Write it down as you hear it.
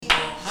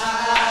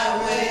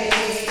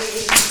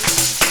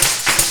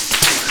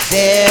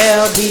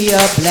There'll be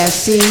a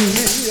blessing.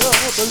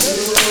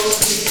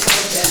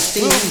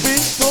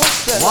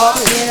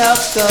 Walking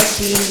up the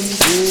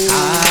King's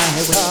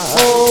highway.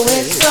 Oh,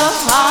 it's a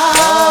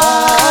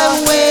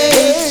highway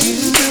to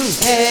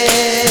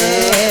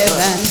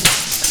heaven.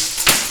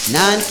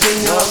 None can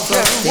walk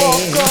up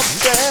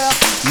there,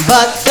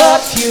 but the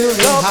pure in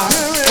heart.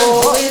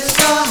 Oh, it's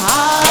a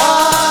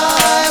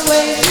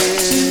highway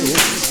to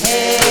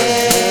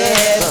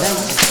heaven.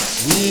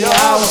 We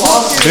are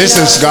walking. This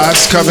is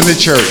God's Covenant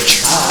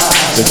Church,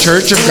 the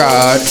Church of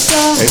God,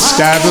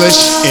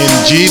 established in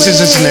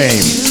Jesus'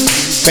 name.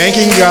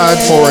 Thanking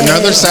God for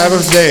another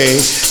Sabbath day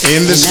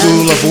in the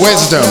School of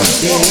Wisdom.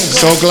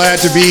 So glad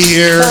to be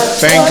here.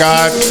 Thank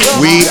God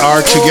we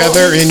are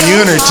together in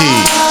unity.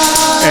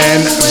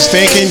 And I was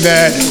thinking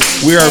that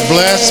we are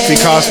blessed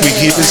because we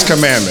keep His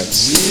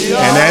commandments.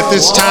 And at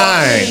this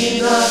time,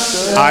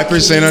 I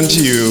present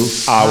unto you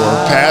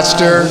our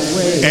pastor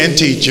and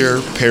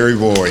teacher, Perry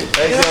Boyd.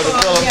 Thank you, Elder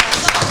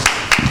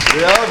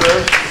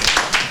Phillips.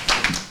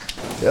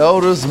 The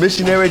elders,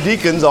 missionary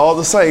deacons, all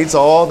the saints,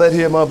 all that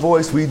hear my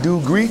voice, we do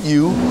greet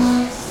you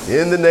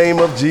in the name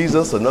of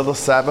Jesus. Another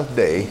Sabbath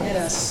day.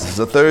 Yes. It's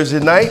a Thursday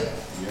night,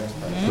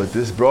 but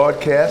this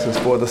broadcast is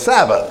for the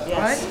Sabbath.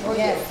 Yes.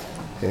 Yes.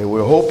 And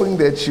we're hoping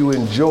that you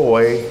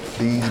enjoy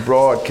these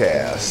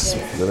broadcasts.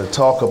 We're going to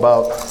talk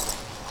about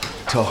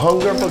to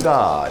hunger for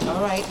God.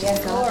 All right.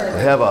 Yes, Lord. To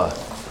have a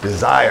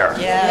desire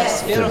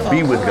Yes. to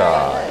be with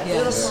God.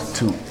 Yes.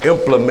 To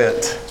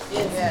implement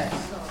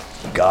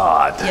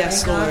God.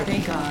 Yes, Lord.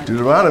 Thank God.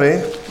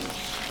 Deuteronomy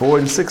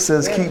 4:6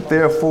 says, keep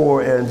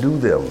therefore and do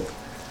them.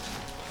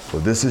 For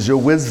this is your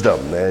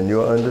wisdom and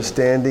your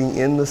understanding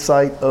in the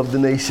sight of the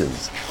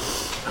nations.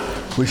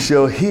 We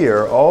shall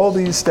hear all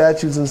these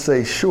statutes and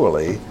say,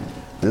 surely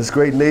this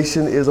great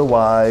nation is a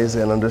wise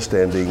and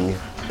understanding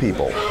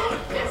people.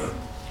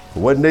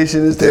 What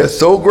nation is there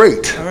so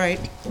great? All right.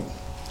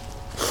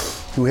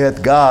 Who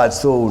hath God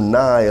so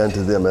nigh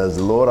unto them as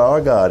the Lord our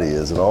God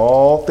is, and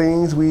all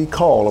things we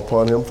call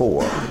upon him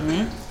for.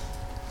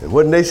 Mm-hmm. And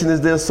what nation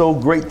is there so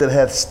great that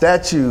hath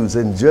statutes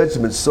and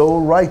judgments so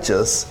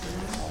righteous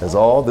as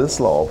all this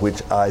law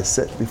which I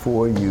set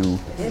before you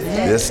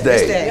this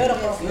day?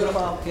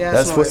 Beautiful. Yes,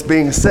 That's Lord. what's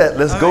being said.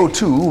 Let's go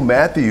to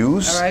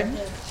Matthews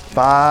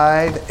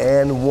 5:1.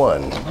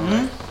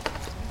 Mm-hmm.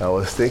 I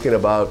was thinking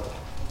about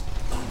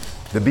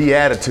the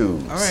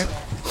Beatitudes. All right.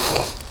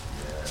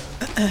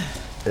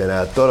 And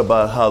I thought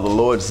about how the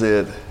Lord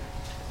said,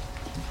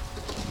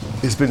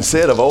 it's been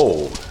said of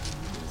old,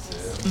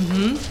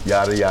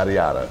 yada, yada,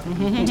 yada.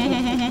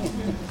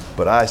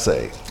 But I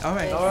say, All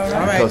right.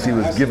 because he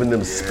was giving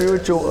them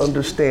spiritual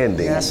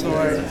understanding Yes,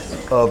 Lord.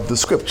 of the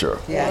scripture,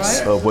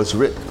 Yes. of what's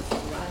written.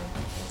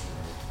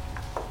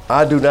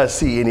 I do not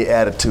see any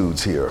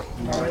attitudes here.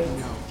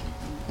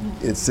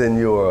 It's in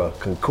your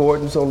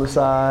concordance on the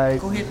side,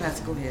 Go ahead,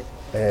 Pastor. Go ahead.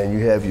 and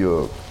you have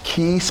your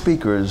key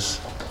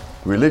speakers,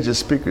 religious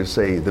speakers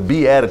say the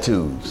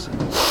Beatitudes.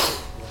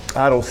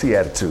 I don't see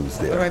attitudes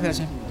All there. right,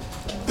 Pastor.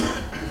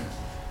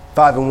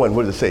 5:1,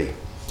 what does it say?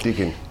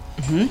 Deacon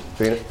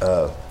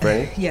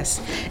Franny?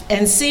 Yes.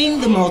 And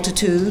seeing the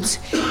multitudes,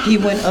 he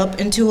went up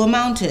into a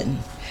mountain.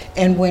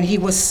 And when he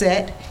was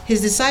set,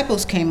 his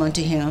disciples came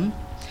unto him,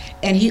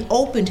 and he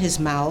opened his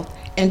mouth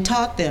and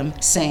taught them,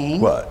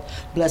 saying, What?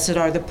 Blessed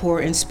are the poor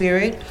in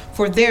spirit,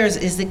 for theirs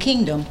is the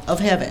kingdom of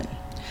heaven.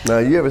 Now,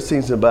 you ever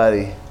seen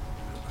somebody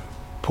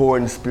poor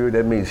in spirit?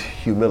 That means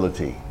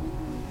humility.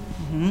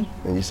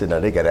 And you said, now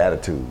they got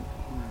attitude.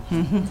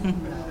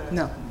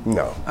 No.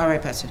 No. All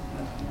right, Pastor.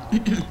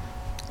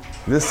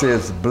 This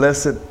says,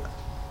 blessed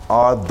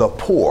are the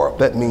poor.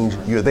 That means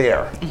you're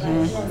there.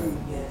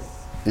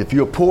 If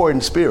you're poor in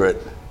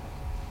spirit,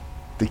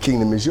 the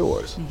kingdom is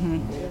yours.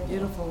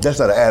 Beautiful. That's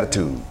not an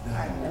attitude.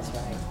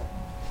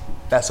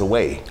 That's a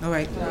way. All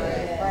right.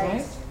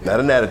 Not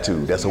an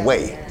attitude. That's a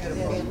way.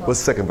 What's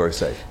the second verse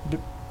say?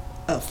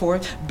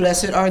 Fourth,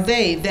 blessed are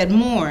they that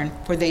mourn,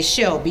 for they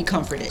shall be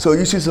comforted. So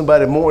you see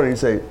somebody mourning, you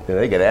say, yeah,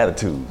 they got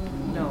attitude.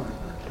 No.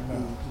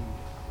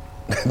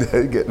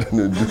 They got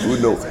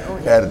no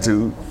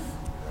attitude.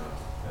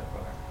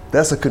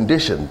 That's a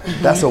condition.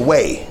 That's a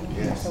way.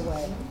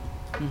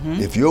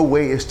 If your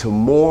way is to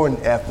mourn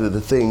after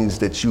the things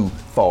that you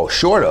fall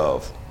short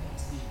of,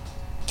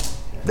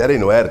 that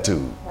ain't no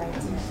attitude.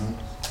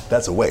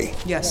 That's a way.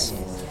 Yes.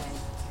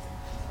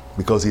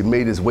 Because he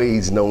made his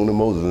ways known to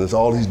Moses. And that's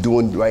all he's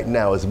doing right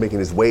now is making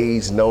his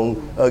ways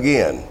known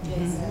again.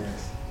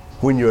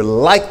 When you're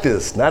like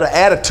this, not an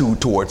attitude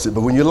towards it,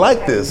 but when you're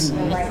like this,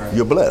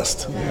 you're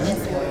blessed.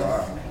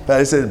 Now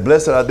he says,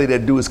 blessed are they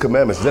that do his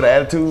commandments. Is that an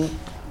attitude?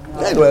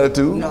 That ain't no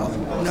attitude.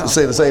 No. To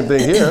say the same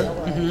thing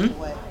here.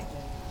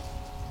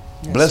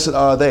 Blessed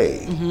are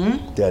they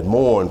that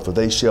mourn, for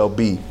they shall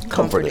be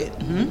comforted.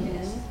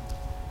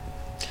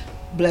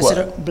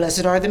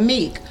 Blessed are the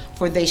meek,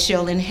 for they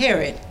shall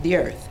inherit the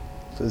earth.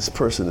 So this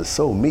person is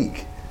so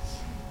meek.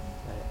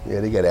 Yeah,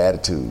 they got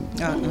attitude.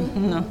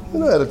 No.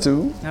 No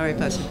attitude. All right,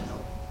 Pastor.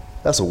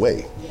 That's a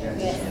way.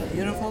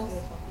 Beautiful.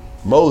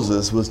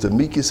 Moses was the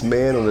meekest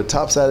man on the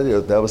top side of the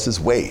earth. That was his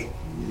way.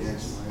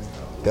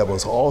 that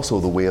was also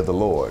the way of the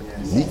Lord,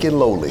 meek and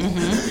lowly.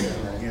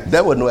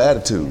 That was no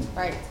attitude.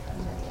 Right.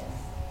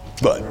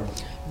 But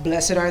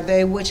Blessed are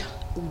they which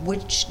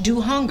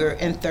do hunger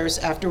and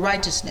thirst after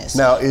righteousness.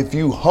 now, if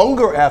you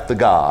hunger after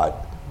God,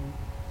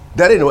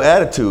 that ain't no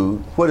attitude.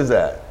 What is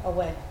that?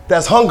 Away.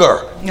 That's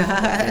hunger.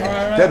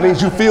 That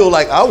means you feel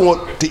like I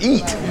want to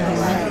eat.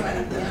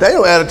 That ain't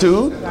no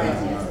attitude.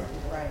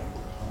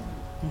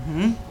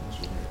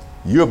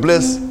 You're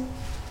blessed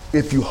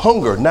if you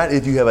hunger, not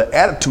if you have an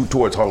attitude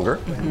towards hunger.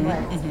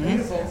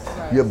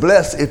 You're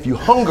blessed if you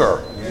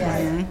hunger.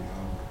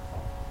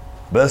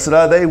 Blessed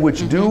are they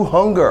which do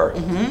hunger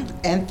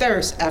And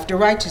thirst after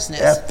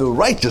righteousness. after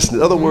righteousness.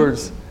 In other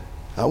words,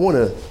 I want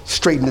to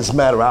straighten this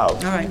matter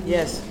out All right.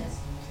 Yes.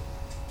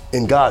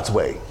 in God's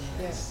way.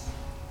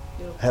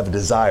 Have a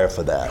desire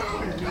for that.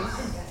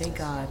 Thank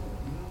God.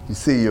 You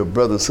see your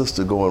brother or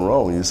sister going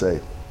wrong, you say,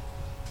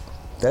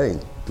 that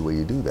ain't the way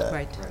you do that.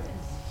 Right.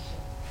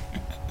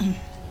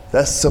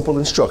 That's simple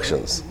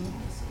instructions.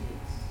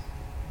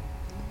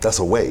 That's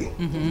a way.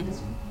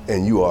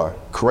 And you are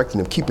correcting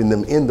them, keeping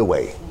them in the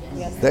way.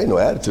 There ain't no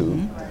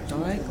attitude. All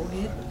right, go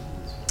ahead.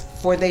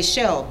 For they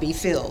shall be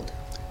filled.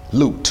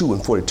 Luke 2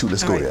 and 42,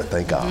 let's go All right. there,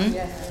 thank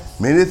God.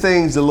 Many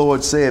things the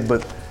Lord said,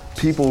 but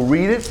people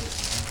read it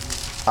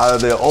out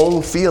of their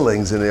own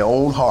feelings and their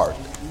own heart.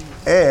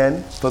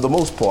 And for the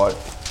most part,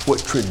 what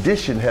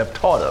tradition have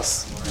taught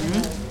us.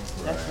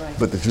 That's right.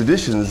 But the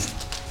traditions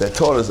that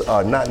taught us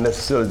are not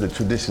necessarily the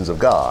traditions of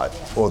God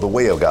or the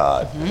way of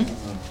God.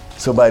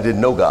 Somebody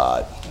didn't know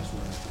God.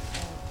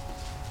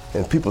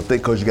 And people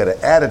think because you got an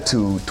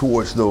attitude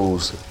towards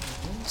those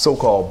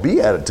so-called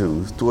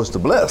beatitudes, towards the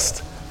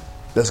blessed,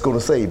 that's going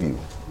to save you.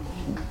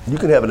 You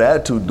can have an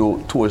attitude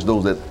towards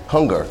those that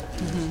hunger,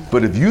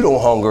 but if you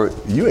don't hunger,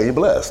 you ain't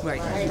blessed.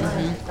 Right.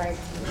 Right.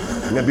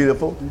 Isn't that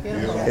beautiful?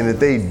 And if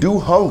they do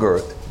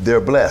hunger,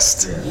 they're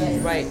blessed.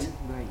 Right.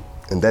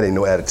 And that ain't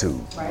no attitude.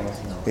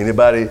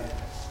 Anybody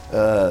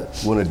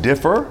want to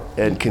differ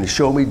and can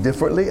show me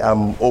differently?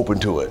 I'm open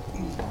to it.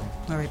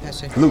 All right,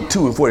 Pastor. Luke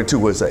 2 and 42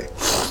 would say,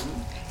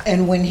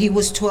 And when he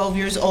was 12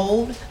 years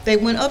old, they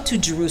went up to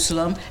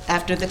Jerusalem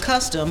after the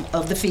custom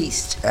of the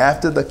feast.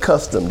 after the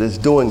custom that's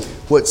doing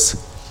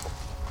what's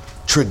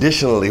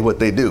traditionally what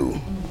they do.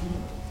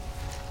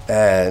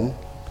 And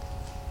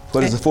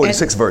what does the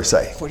 46th verse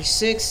say?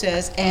 46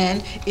 says,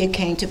 And it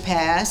came to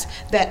pass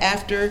that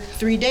after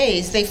 3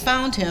 days they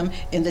found him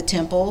in the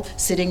temple,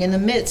 sitting in the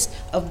midst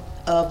of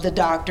the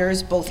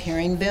doctors, both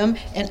hearing them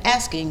and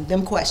asking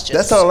them questions.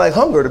 That sounds like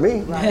hunger to me.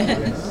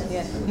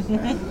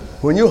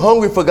 When you're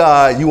hungry for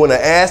God, you want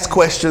to ask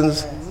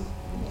questions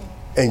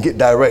and get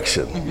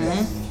direction.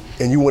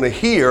 And you want to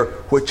hear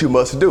what you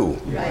must do.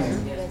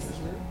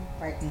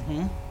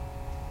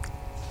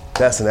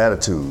 That's an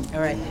attitude.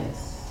 All right.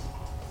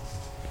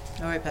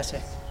 All right,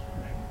 Pastor.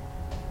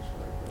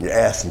 You're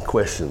asking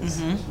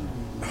questions.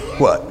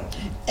 What?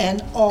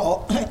 And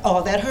all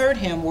that heard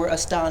him were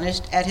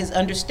astonished at his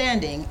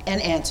understanding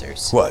and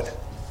answers. What?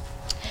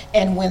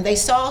 And when they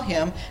saw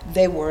him,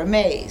 they were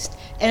amazed.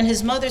 And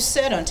his mother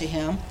said unto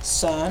him,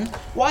 Son,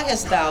 why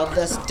hast thou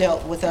thus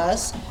dealt with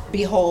us?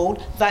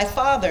 Behold, thy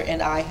father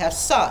and I have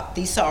sought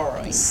thee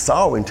sorrowing.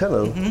 Sorrowing,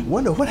 tell him,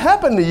 wonder what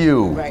happened to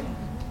you? Right.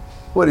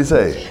 What did he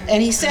say?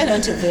 And he said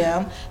unto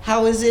them,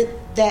 How is it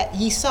that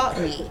ye sought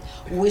me?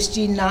 Wist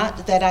ye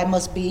not that I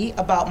must be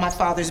about my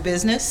father's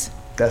business?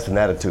 That's an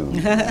attitude.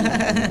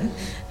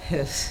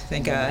 Yes,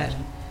 thank God.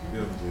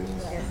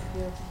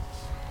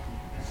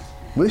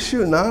 Wish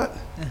you not?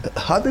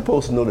 How they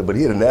supposed to know that? But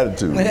he had an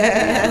attitude.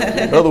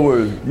 In other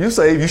words, you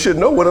saved, you should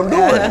know what I'm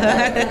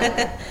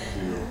doing.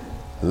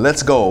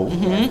 Let's go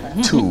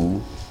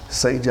to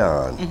St.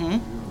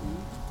 John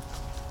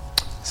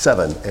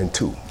 7 and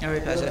 2. All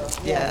right, Pastor.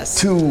 Yes.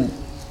 To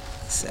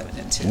 7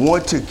 and 2.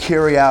 want to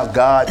carry out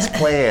God's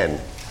plan,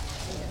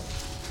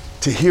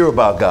 to hear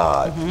about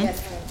God,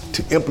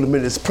 to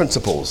implement his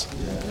principles.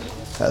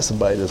 That's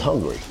somebody that's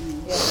hungry.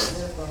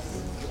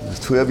 He was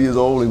 12 years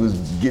old, he was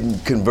getting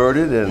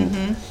converted,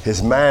 and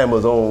his mind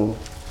was on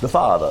the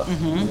Father.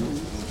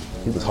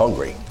 He was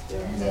hungry.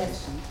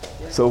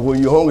 So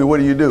when you're hungry, what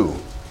do?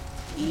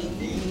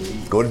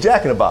 Go to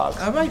Jack in the Box.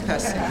 All right,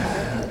 Pastor.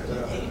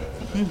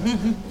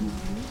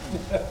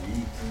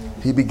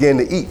 He began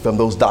to eat from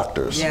those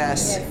doctors.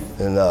 Yes.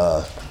 And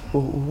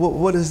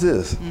what is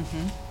this?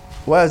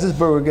 Why has this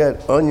burger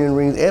got onion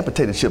rings and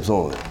potato chips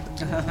on it?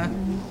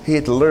 He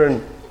had to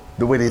learn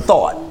the way they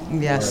thought,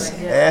 Yes.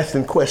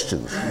 asking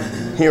questions,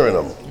 hearing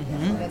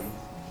them.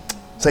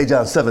 St.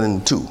 John 7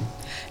 and 2.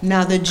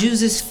 Now the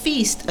Jews'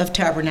 feast of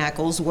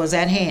tabernacles was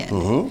at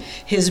hand.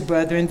 His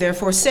brethren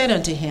therefore said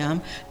unto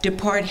him,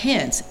 Depart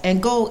hence,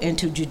 and go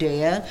into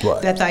Judea,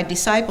 Right. that thy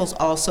disciples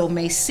also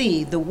may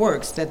see the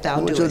works that I thou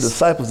want your doest.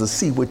 disciples to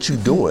see what you're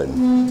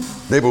doing.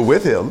 They were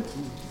with him.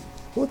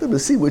 I want them to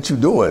see what you're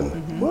doing.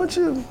 Why don't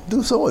you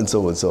do so and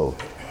so and so?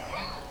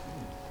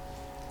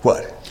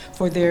 What?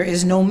 For there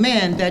is no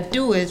man that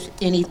doeth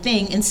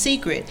anything in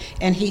secret,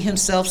 and he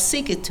himself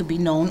seeketh to be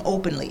known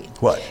openly.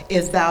 What?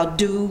 If thou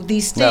do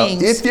these Now,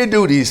 things, if you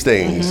do these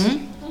things,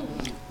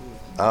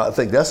 I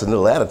think that's a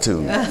little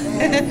attitude.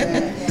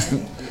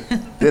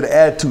 They had an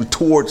attitude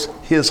towards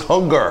his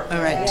hunger.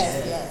 All right.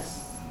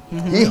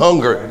 He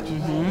hungered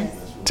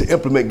to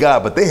implement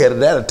God, but they had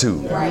an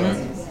attitude.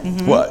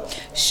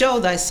 What?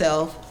 Show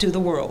thyself to the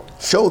world.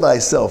 Show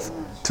thyself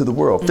to the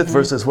world. Fifth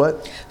verse says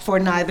what? For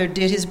neither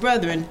did his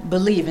brethren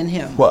believe in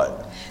him.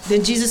 What?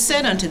 Then Jesus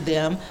said unto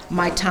them,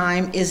 my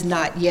time is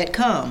not yet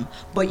come,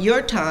 but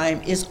your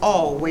time is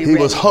always He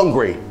ready. was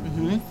hungry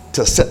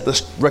to set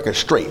the record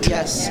straight.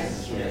 Yes.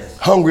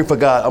 Hungry for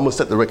God, I'm going to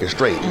set the record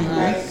straight.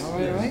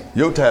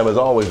 Your time is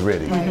always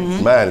ready.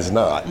 Mine is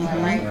not.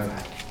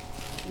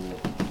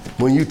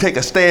 When you take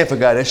a stand for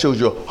God, that shows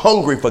you're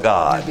hungry for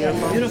God.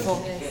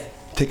 Beautiful.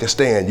 Take a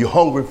stand. You're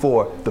hungry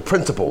for the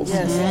principles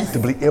to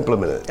be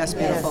implemented. That's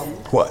beautiful.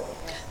 What?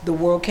 The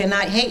world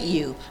cannot hate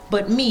you,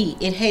 but me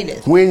it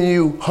hateth. When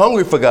you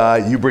hungry for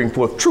God, you bring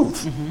forth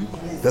truth.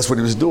 That's what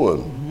he was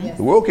doing.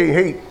 The world can't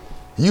hate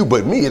you,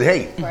 but me it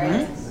hate.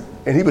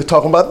 And he was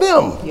talking about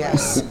them.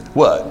 Yes.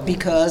 What?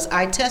 Because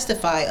I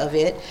testify of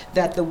it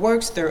that the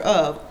works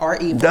thereof are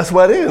evil. That's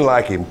why they didn't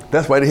like him.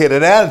 That's why they had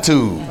an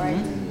attitude.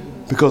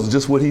 Because of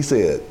just what he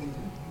said.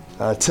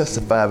 I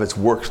testify of its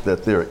works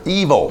that they're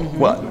evil.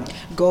 What?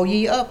 Go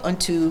ye up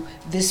unto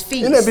this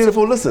feast. Isn't that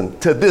beautiful? Listen,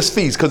 to this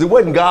feast, because it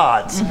wasn't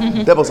God's.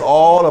 That was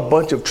all a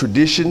bunch of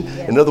tradition.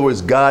 In other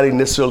words, God ain't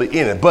necessarily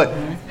in it. But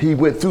he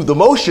went through the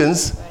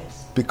motions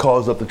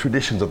because of the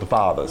traditions of the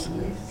fathers.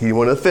 He didn't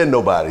want to offend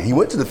nobody. He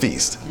went to the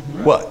feast.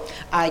 What?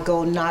 I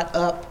go not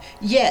up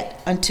yet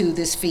unto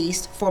this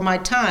feast, for my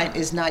time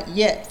is not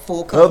yet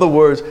full In come. other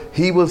words,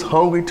 he was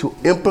hungry to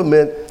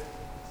implement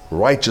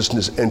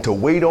righteousness and to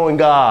wait on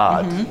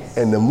God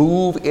and to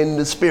move in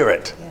the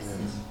Spirit.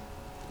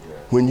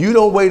 When you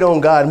don't wait on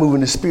God and move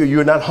in the Spirit,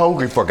 you're not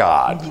hungry for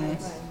God.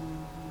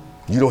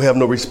 You don't have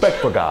no respect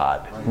for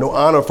God, no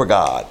honor for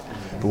God.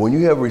 But when you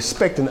have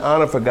respect and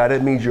honor for God,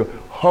 that means you're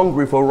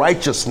hungry for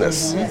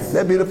righteousness. Isn't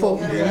that beautiful?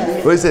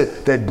 What is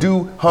it? That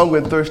do hunger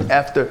and thirst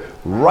after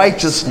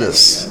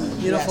righteousness.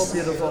 Beautiful,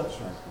 beautiful.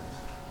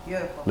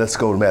 Let's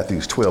go to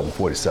Matthew 12 and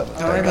 47.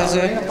 All right,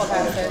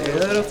 Pastor.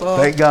 Beautiful.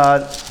 Thank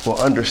God for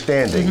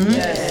understanding.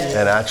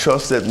 And I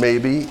trust that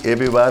maybe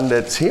everyone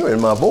that's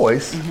hearing my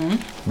voice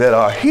that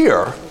are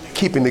here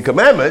keeping the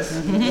commandments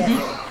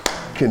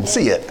can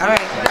see it. All right.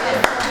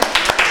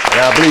 And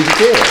I believe you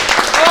can.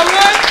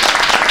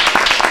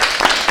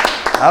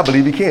 I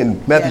believe you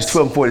can. Matthew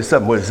 12 and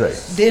 47, what does it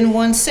say? Then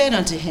one said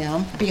unto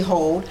him,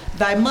 behold,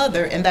 thy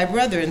mother and thy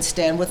brethren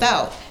stand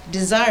without,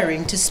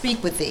 desiring to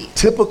speak with thee.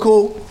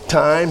 Typical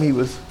time he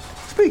was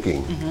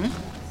speaking.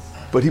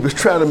 But he was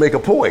trying to make a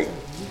point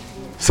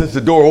since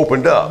the door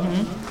opened up.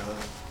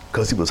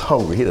 Because he was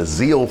hungry. He had a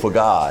zeal for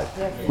God.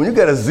 When you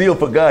got a zeal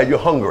for God, you're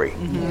hungry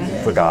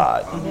for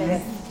God.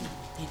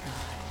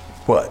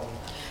 What?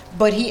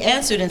 But he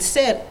answered and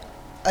said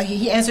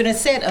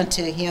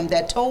unto him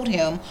that told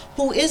him,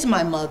 who is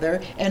my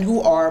mother and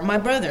who are my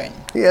brethren?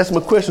 He asked him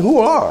a question, who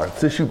are,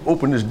 since you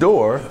opened this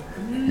door,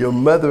 your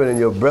mother and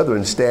your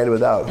brethren stand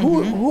without.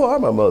 Who are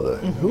my mother?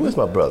 Who is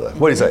my brother?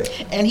 What did he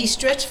say? And he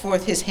stretched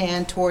forth his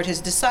hand toward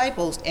his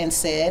disciples and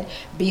said,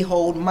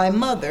 behold my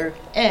mother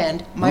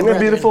and my Isn't that brethren.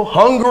 beautiful?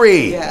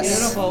 Hungry.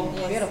 Yes.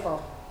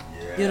 Beautiful.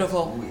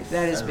 Beautiful.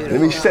 That is beautiful.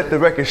 Let me set the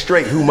record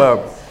straight who my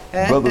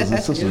brothers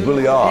and sisters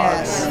really are.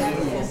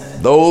 Yes.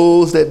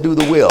 Those that do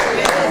the will.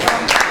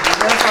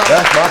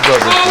 That's my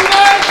brothers and sisters.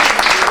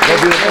 That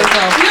beautiful?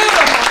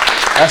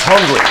 That's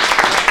hungry.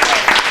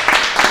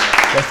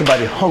 That's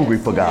somebody hungry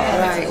for God.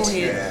 Right.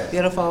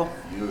 Beautiful.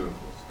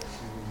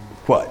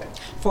 What?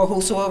 For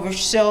whosoever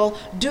shall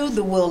do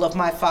the will of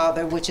my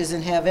Father which is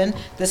in heaven,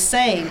 the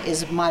same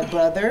is my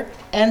brother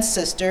and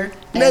sister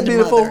Isn't that and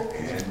beautiful? mother.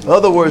 In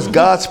other words,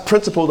 God's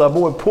principles are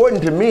more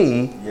important to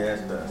me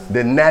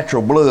than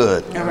natural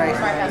blood. All right.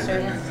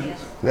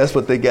 That's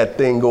what they got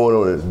thing going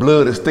on. Is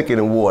blood is thicker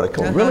than water.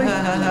 Come on, really?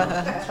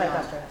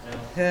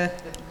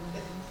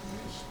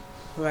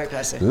 All right,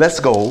 Pastor. Let's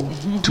go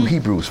to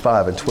Hebrews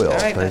 5 and 12. All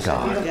right, Thank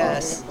Pastor. God.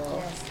 Yes.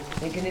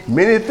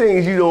 Many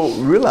things you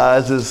don't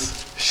realize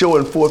is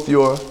showing forth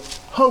your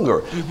hunger.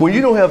 When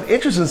you don't have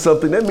interest in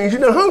something, that means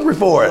you're not hungry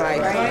for it.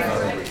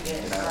 Right.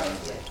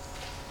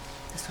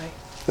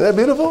 Isn't that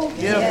beautiful?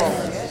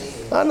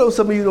 Beautiful. I know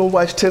some of you don't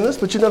watch tennis,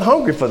 but you're not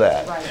hungry for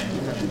that.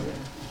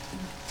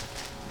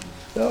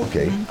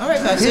 Okay. All right,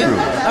 Pastor. Hebrews.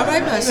 All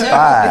right, Pastor.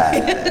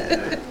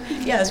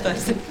 5. Yes,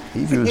 Pastor.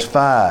 Hebrews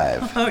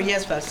 5 Oh,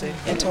 yes, Pastor.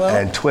 And 12.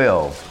 and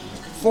 12.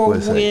 For what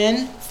does it say?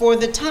 when, for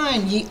the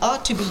time ye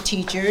ought to be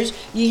teachers,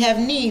 ye have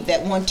need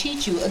that one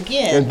teach you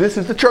again. And this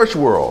is the church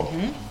world.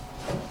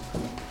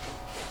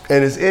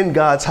 And it's in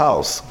God's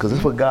house, because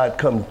that's what God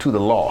comes to the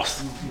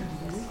lost.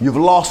 You've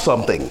lost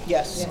something.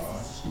 Yes.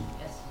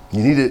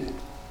 You need it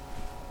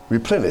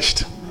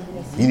replenished.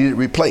 You need it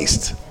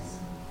replaced.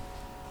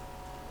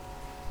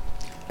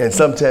 And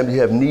sometimes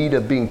you have need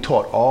of being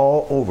taught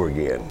all over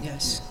again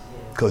Yes.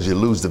 because you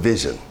lose the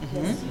vision.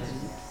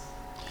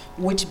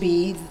 Which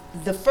be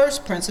the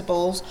first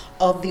principles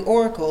of the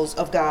oracles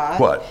of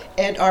God. What?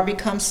 And are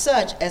become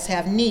such as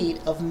have need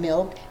of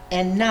milk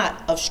and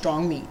not of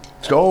strong meat.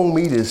 Strong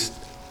meat is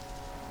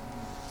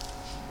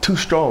too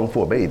strong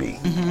for a baby.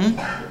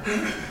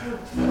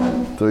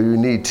 So you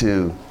need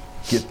to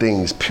get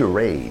things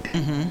pureed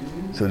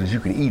so that you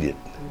can eat it.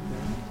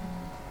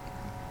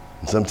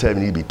 And sometimes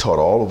you need to be taught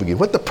all over again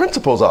what the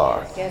principles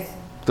are. Yes.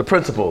 The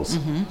principles.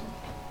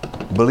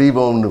 Believe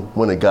on the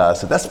one that God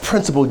said. That's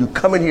principle. You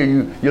come in here,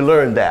 you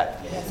learn that.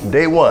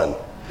 Day one,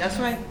 That's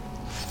right.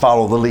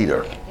 follow the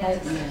leader.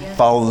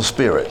 Follow the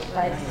spirit.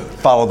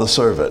 Follow the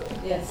servant.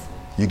 Yes.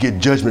 You get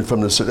judgment from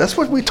the servant. That's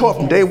what we taught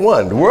from day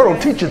one. The world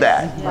will teach you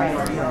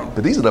that.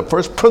 But these are the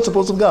first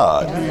principles of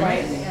God.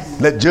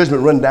 Let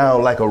judgment run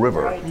down like a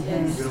river.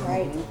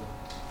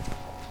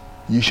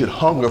 You should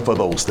hunger for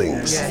those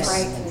things.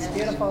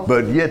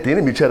 But yet the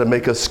enemy try to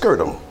make us skirt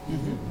them.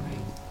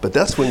 But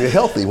that's when you're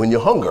healthy, when you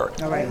hunger.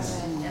 All right.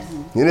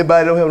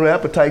 Anybody don't have no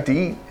appetite to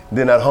eat,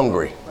 they're not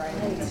hungry.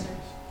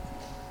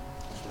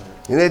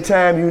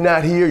 Anytime you're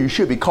not here, you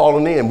should be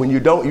calling in. When you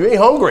don't, you ain't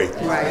hungry.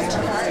 Right.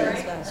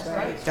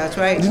 That's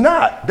right. You're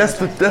not.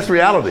 That's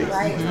reality.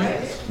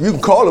 You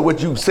can call it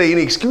what you say,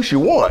 any excuse you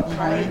want.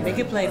 Make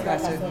it plain,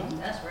 Pastor.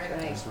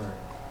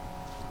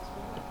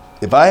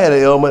 If I had an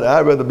ailment,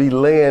 I'd rather be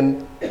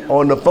laying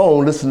on the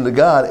phone listening to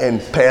God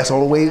and pass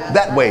on away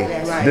that way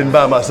than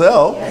by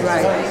myself.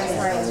 Right.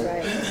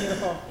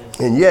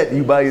 And yet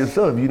you by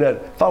yourself, you're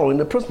not following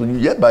the principle. You're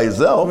yet by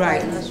yourself.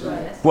 Right.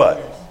 What?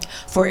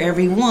 For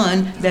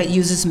everyone that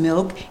uses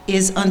milk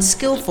is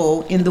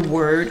unskillful in the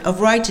word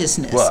of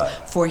righteousness.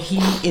 What? For he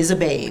is a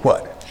babe.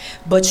 What?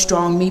 But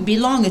strong meat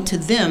belongeth to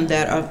them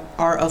that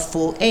are of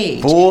full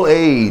age. Full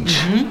age,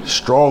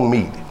 strong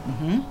meat.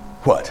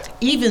 What?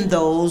 Even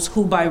those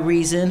who by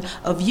reason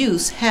of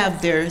use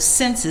have their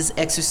senses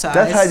exercised.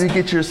 That's how you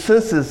get your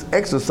senses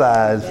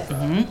exercised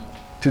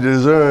to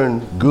discern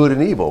good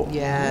and evil.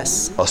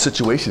 Yes. A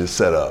situation is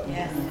set up.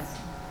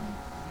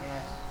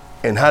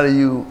 And how do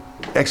you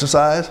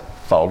exercise?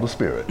 Follow the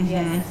Spirit.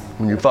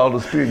 When you follow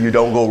the Spirit, you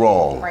don't go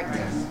wrong. Break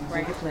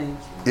it plain.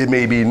 It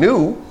may be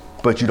new,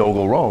 but you don't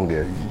go wrong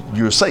there.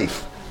 You're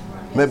safe.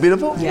 Isn't that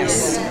beautiful?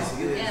 Yes.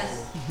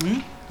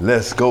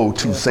 Let's go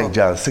to St.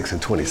 John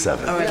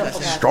 6:27. All right,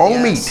 Pastor. Strong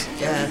Yes. meat.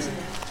 Yes.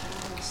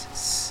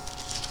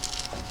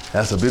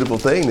 That's a beautiful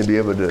thing to be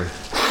able to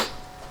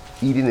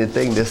eat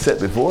anything that's set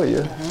before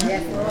you.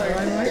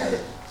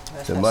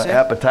 And my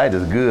appetite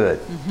is good.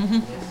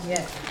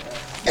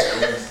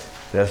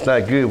 That's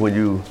not good when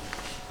you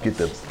get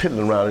the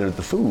piddling around with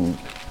the food.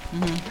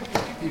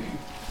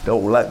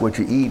 Don't like what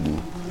you're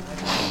eating.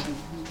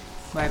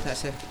 Right,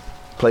 Pastor.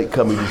 Plate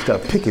coming, you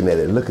start picking at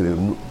it, looking at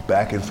it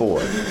back and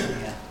forth.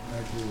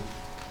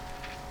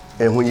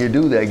 And when you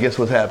do that, guess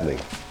what's happening?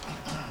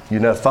 You're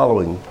not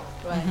following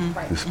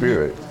the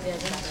Spirit.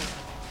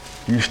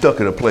 You're stuck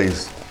in a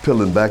place,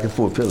 pilling back and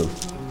forth, pilling.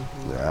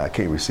 Nah, I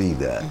can't receive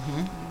that.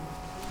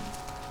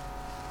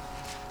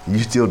 You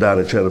still down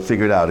there trying to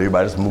figure it out.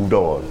 Everybody just moved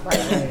on.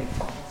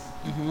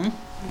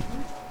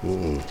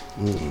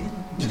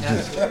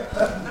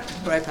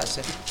 Right,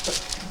 Pastor.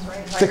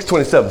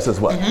 6:27 says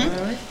what?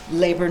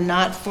 Labor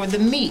not for the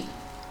meat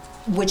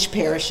which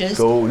perishes.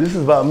 So this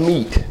is about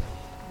meat,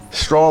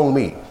 strong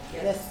meat.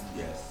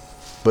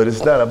 But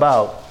it's not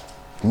about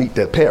meat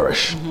that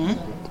perish.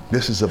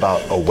 This is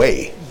about a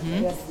way.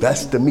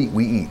 That's the meat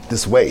we eat,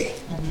 this way.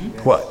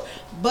 What?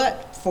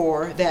 But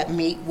for that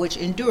meat which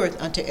endureth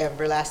unto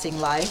everlasting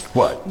life,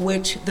 What?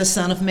 which the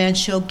Son of Man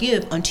shall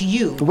give unto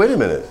you. Wait a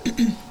minute.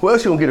 Where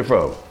else you gonna get it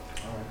from?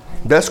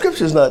 That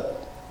scripture is not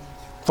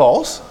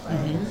false.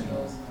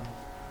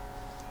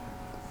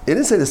 It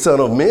didn't say the Son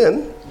of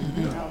Men.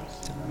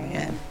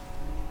 Man.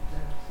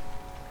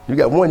 You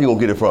got one you're gonna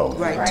get it from.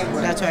 Right.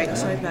 That's right.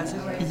 That's right,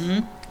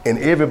 Pastor. And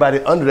everybody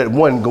under that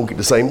one gonna get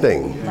the same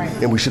thing.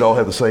 And we should all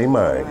have the same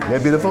mind. Isn't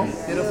that beautiful?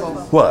 Beautiful.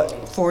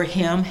 What? For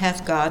him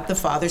hath God the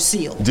Father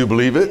sealed. Do you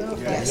believe it?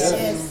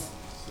 Yes.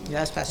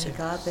 Yes, Pastor.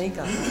 God, thank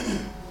God.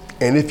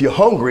 And if you're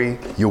hungry,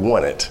 you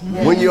want it.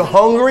 When you're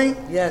hungry,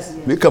 Yes.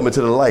 we're coming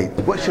to the light.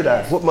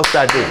 What must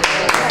I do?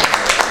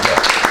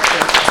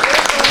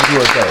 What do you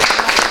want to say?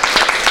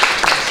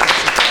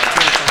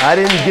 I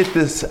didn't get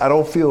this, I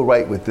don't feel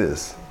right with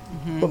this.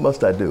 What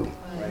must I do?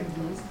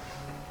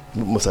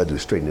 What must I do?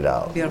 Straighten it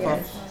out. Beautiful.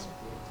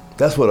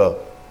 That's what a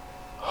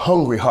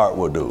hungry heart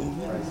will do.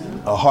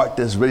 A heart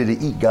that's ready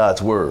to eat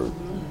God's word.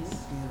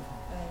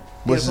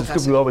 What's the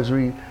scripture we always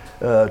read?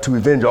 To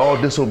revenge all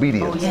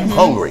disobedience.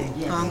 Hungry.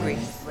 Hungry.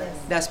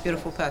 That's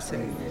beautiful, Pastor.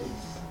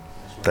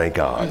 Thank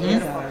God.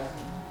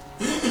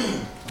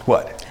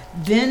 What?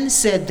 Then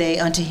said they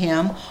unto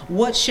him,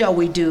 What shall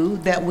we do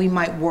that we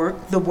might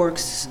work the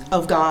works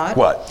of God?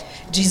 What?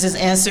 Jesus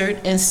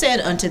answered and said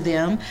unto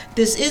them,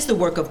 This is the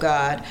work of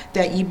God,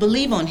 that ye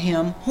believe on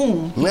him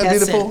whom he Isn't that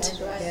hath beautiful?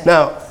 sent.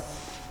 Now,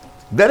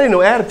 that ain't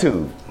no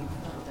attitude.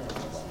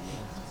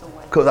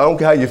 Because I don't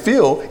care how you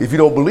feel, if you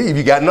don't believe,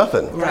 you got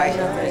nothing. Right.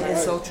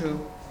 It's so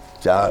true.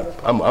 So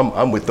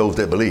I'm with those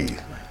that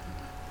believe.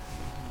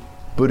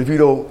 But if you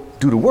don't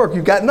do the work,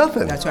 you got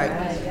nothing. That's right.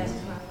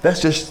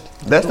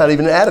 That's not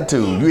even an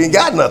attitude. You ain't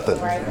got nothing.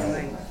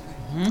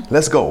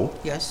 Let's go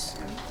Yes.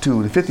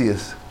 to the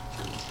 50th.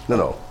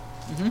 No.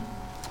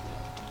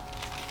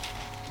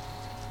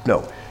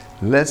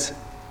 Let's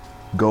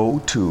go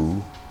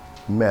to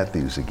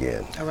Matthew's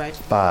again. All right.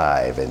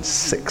 5 and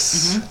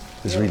 6.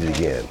 Let's read it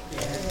again.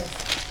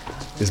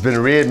 It's been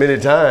read many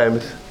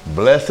times.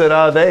 Blessed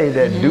are they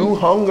that do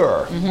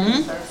hunger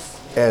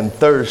and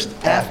thirst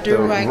after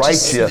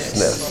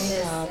righteousness.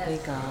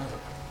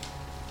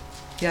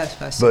 Yes,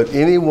 Pastor. But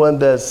anyone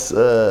that's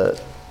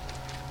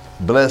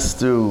blessed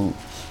through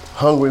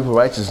hungry for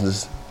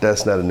righteousness,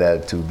 that's not an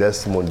attitude. That's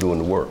someone doing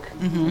the work.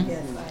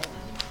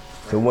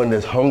 The one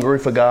that's hungry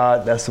for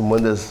God, that's the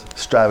one that's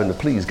striving to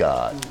please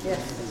God.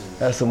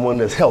 That's the one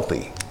that's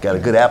healthy, got a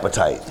good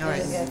appetite. All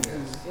right.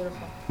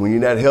 When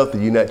you're not healthy,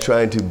 you're not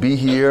trying to be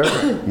here.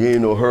 You ain't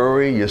in no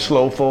hurry. You're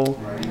slowful.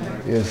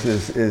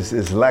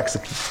 It's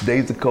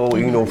lackadaisical.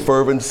 You ain't no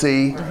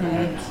fervency.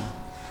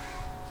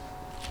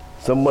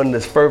 Someone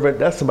that's fervent,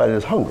 that's somebody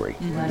that's hungry.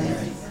 Yeah.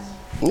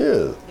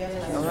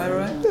 All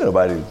right. Yeah,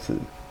 nobody that's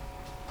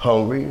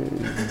hungry.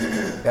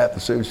 After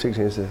service, shakes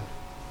hands and says,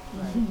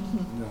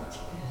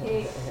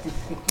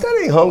 that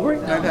ain't hungry.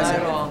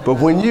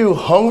 But when you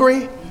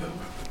hungry,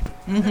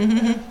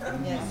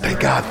 thank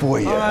God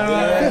for you. You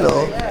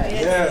know,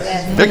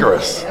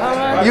 vigorous.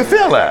 You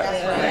feel that.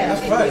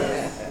 That's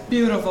right.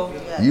 Beautiful.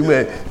 You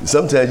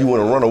sometimes you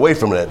want to run away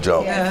from that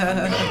junk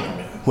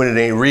when it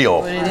ain't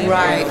real.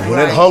 Right. When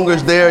that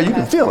hunger's there, you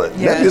can feel it.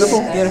 Isn't that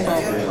beautiful?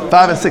 Beautiful.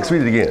 5 and 6,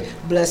 read it again.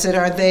 Blessed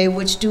are they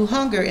which do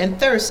hunger and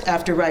thirst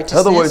after In righteousness.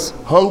 other words,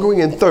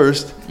 hungering and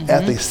thirst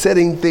after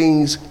setting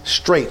things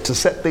straight, to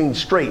set things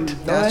straight.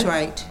 That's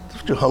right.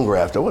 That's what you hunger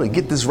after. I want to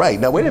get this right.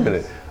 Now, wait a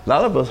minute. A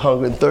lot of us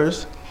hunger and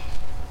thirst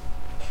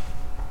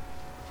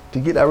to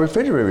get our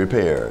refrigerator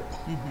repaired.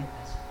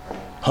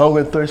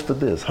 Hunger and thirst for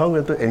this. Hunger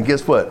and thirst. And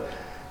guess what?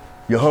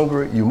 You're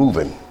hungry, you're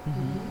moving.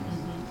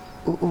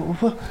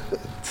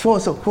 So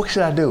and so, what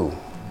should I do?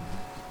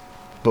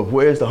 But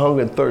where's the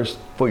hunger and thirst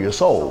for your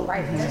soul?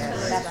 Right.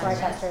 That's right,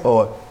 Pastor.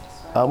 Or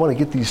I want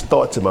to get these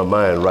thoughts in my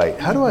mind right.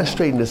 How do I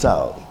straighten this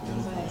out?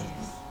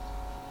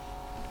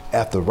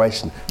 After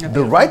righteousness.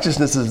 The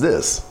righteousness is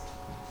this.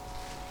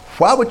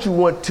 Why would you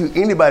want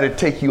anybody to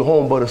take you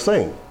home but a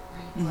saint?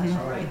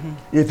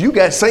 If you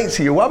got saints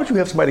here, why would you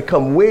have somebody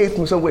come way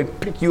from somewhere to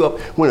pick you up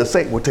when a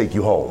saint will take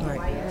you home?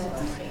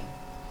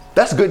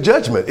 That's good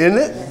judgment, isn't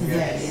it?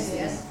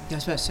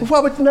 That's Pastor. Why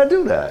would you not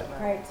do that?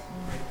 Right.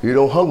 You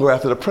don't hunger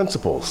after the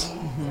principles.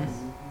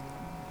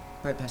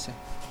 Right, Pastor.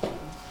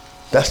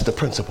 That's the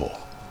principle.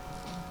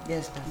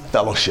 Yes, Pastor.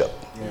 Fellowship.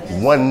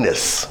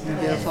 Oneness.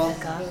 Beautiful.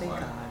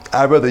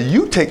 I'd rather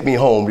you take me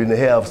home than to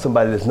have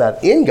somebody that's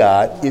not in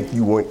God, if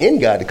you weren't in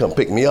God, to come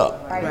pick me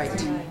up. Right.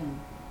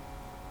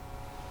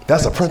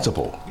 That's a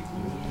principle.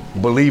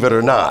 Believe it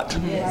or not.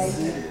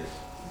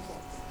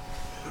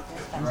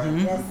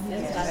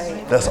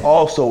 That's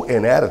also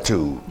an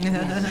attitude.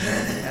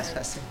 That's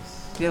Pastor.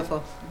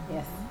 Beautiful.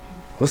 Yes.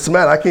 What's the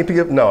matter? I can't pick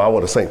you up? No, I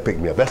want a saint pick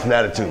me up. That's an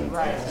attitude. All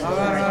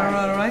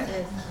right.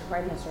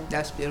 Right, Pastor.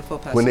 That's beautiful,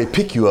 Pastor. When they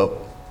pick you up,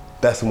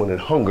 that's the one that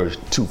hungers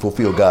to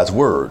fulfill God's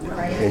word.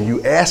 And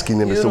you asking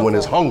them is the one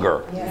that's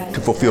hunger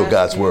to fulfill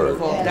God's word.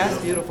 That's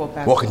beautiful,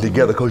 Pastor. Walking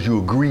together because you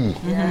agree.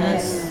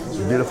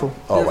 Beautiful?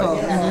 All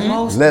right.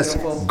 Most Let's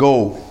beautiful.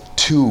 go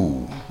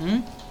to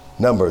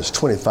Numbers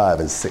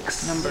 25 and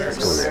 6. Let's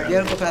go there.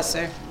 Beautiful,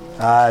 Pastor.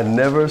 I've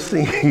never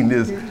seen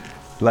this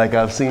like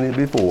I've seen it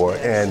before.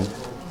 And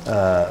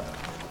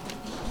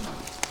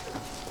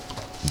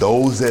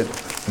those that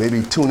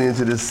maybe tune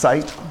into this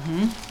site,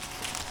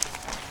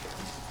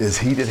 is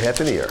he that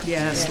hath an ear.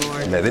 Yes,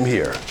 Lord. Let him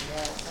hear.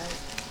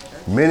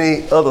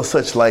 Many other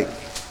such like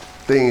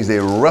things, they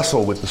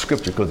wrestle with the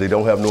scripture because they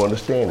don't have no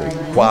understanding.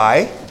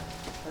 Why?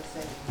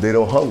 They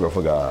don't hunger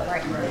for God.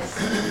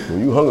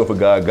 When you hunger for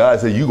God, God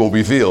says you're going to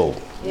be filled.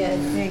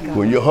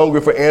 When you're hungry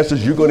for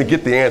answers, you're going to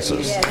get the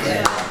answers.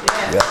 Yeah.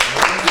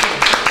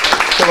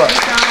 Come on.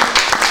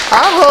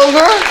 I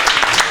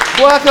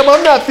hunger. Well, how come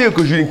I'm not filled?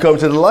 Because you didn't come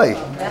to the light.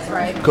 That's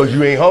right. Because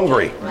you ain't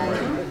hungry.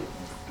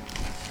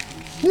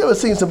 You ever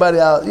seen somebody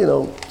out,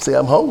 say,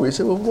 I'm hungry?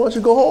 Say, well, why don't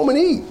you go home and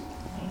eat?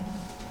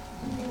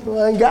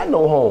 Well, I ain't got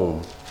no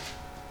home.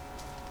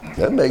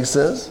 That makes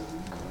sense.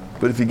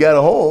 But if you got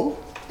a home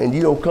and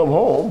you don't come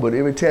home, but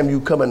every time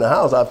you come in the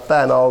house, I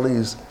find all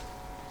these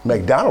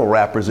McDonald's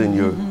wrappers in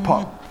your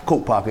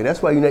coat pocket.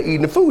 That's why you're not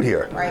eating the food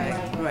here. Right,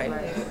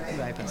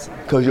 Pastor.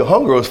 Because your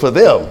hunger is for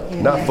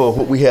them, not for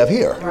what we have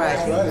here.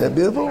 Right. Isn't that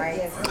beautiful?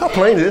 How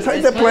plain is this?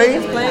 Ain't that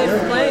plain?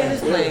 Plain is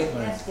plain.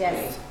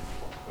 Yes.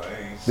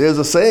 There's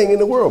a saying in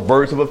the world,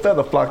 birds of a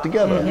feather flock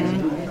together.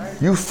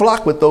 You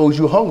flock with those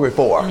you're hungry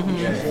for.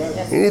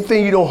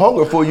 Anything you don't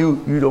hunger for,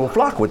 you don't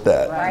flock with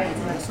that.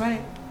 That's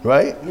right.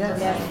 Right?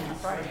 Yes.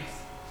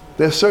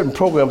 There's certain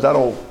programs I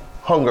don't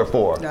hunger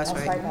for. That's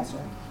right.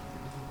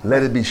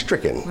 Let it be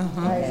stricken.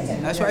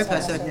 That's right,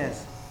 Pastor.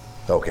 Yes.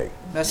 Okay.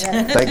 That's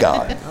Thank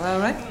God. All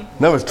right.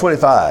 Numbers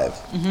 25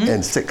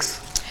 and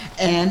 6.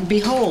 And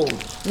behold,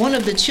 one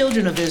of the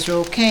children of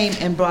Israel came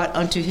and brought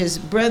unto his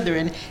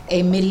brethren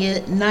a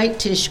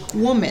Midianitish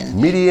woman.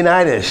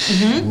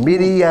 Midianitish.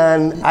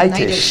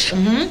 Midianitish.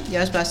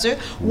 Yes, Pastor.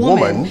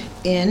 Woman.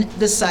 In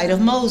the sight of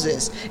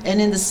Moses,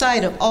 and in the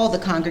sight of all the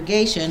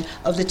congregation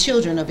of the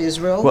children of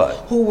Israel, What?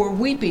 who were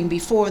weeping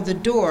before the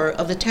door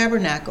of the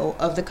tabernacle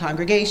of the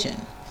congregation.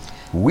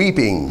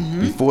 Weeping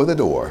before the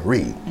door.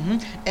 Read.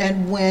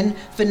 And when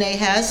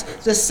Phinehas,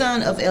 the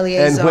son of And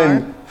Eleazar,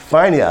 when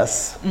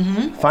Phinehas,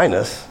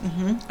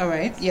 all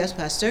right, yes,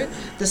 Pastor,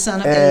 the son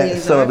of and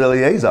Eleazar, son of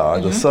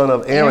Eleazar, the son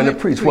of Aaron the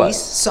priest, what?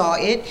 saw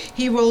it,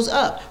 he rose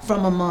up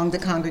from among the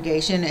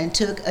congregation and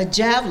took a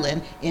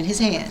javelin in his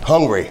hand.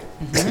 Hungry.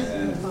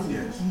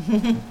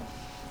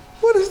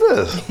 What is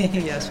this?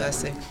 Yes,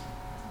 Pastor.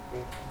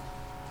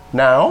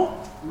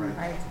 Now,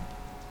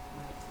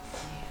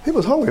 he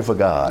was hungry for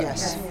God.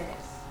 Yes.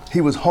 He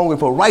was hungry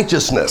for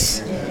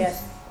righteousness.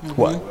 Yes.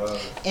 What?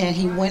 And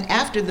he went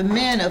after the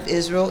men of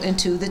Israel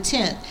into the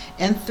tent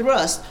and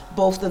thrust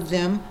both of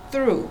them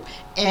through,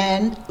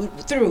 and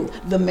through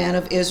the man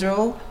of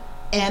Israel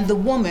and the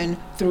woman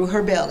through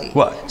her belly.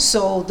 What?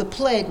 So the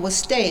plague was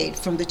stayed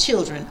from the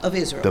children of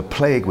Israel. The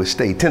plague would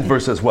stay. 10th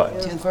verse says what?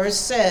 10th verse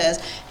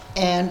says,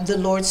 and the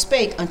Lord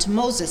spake unto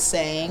Moses,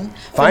 saying,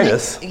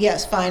 Phinehas.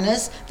 Yes,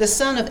 Phinehas, the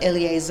son of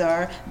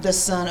Eleazar, the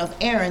son of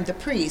Aaron the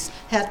priest,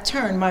 hath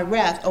turned my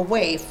wrath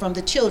away from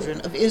the children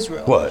of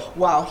Israel. What?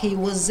 While he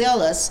was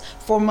zealous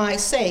for my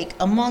sake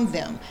among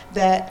them,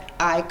 that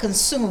I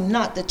consume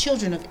not the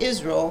children of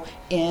Israel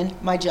in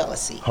my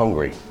jealousy.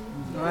 Hungry.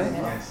 Right?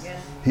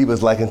 He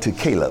was like unto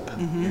Caleb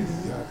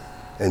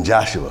and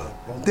Joshua.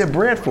 They're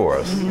bread for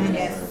us.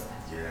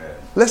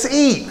 Let's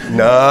eat.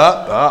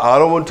 Nah, I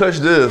don't want to touch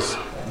this.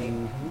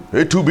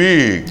 They're too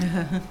big.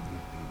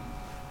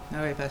 All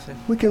right, Pastor.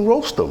 We can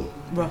roast them,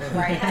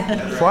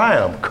 fry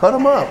them, cut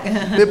them up.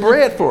 They're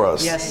bread for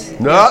us. Yes.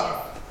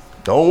 Nah,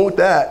 don't want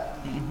that.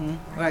 All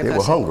right, They were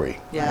Pastor. hungry.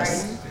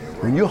 Yes.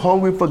 When you're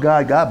hungry for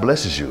God, God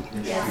blesses you.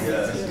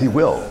 He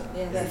will.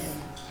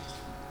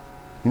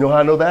 You know how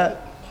I know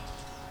that?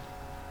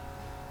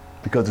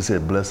 Because it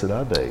said, blessed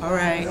are they All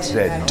right.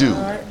 that do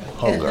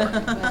hunger.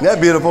 Isn't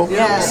that beautiful?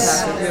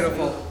 Yes.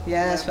 Beautiful.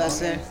 Yes,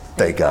 Pastor.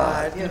 Thank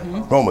God.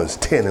 Romans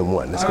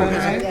 10:1. Let's go All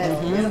there.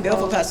 right.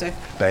 Beautiful, Pastor.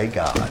 Thank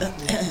God.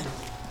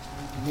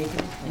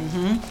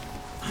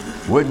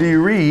 What do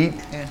you read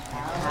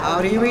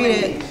How do you read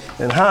it?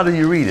 and how do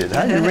you read it?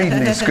 How do you read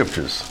these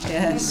scriptures?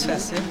 Yes,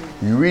 Pastor.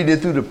 You read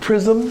it through the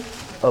prism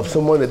of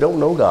someone that don't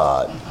know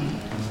God.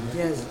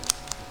 Yes.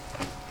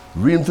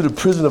 Read them through the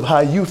prism of how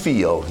you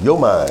feel, your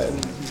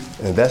mind.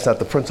 And that's not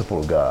the principle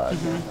of God.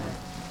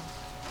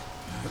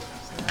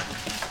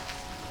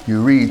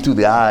 You read through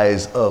the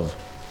eyes of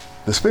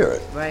the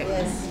Spirit. Right.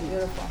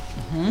 Beautiful.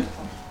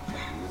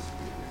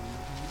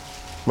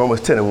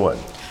 Romans 10:1.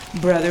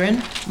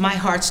 Brethren, my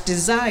heart's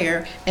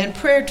desire and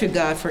prayer to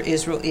God for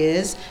Israel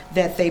is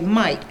that they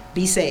might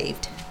be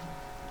saved.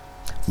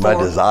 My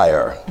For-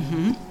 desire.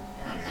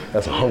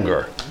 That's a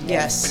hunger.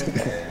 Yes.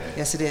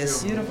 Yes, it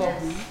is. Beautiful.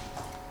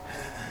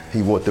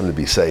 He wants them to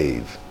be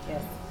saved.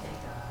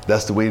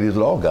 That's the way it is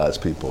with all God's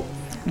people.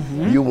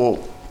 You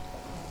want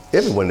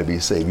everyone to be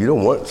saved. You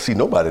don't want to see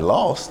nobody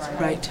lost.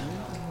 Right.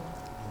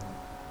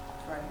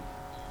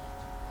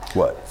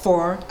 What?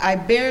 For I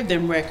bear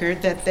them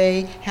record that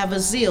they have a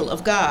zeal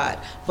of God,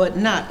 but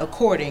not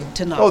according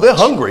to knowledge. Oh, they're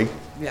hungry,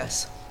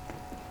 Yes.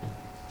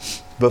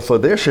 but for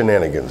their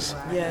shenanigans,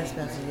 Yes,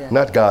 Pastor. Yes.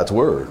 not God's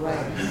word.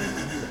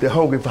 They're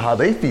hungry for how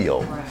they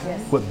feel,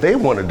 what they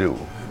want to do,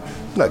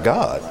 not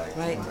God.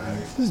 Right.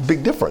 This is a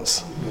big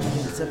difference.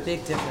 It's a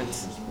big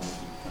difference.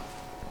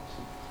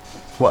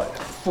 What?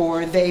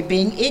 For they,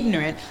 being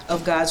ignorant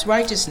of God's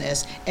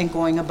righteousness and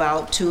going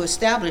about to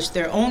establish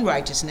their own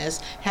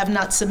righteousness, have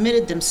not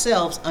submitted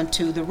themselves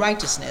unto the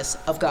righteousness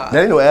of God.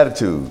 That ain't no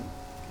attitude.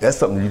 That's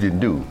something you didn't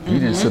do. You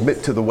didn't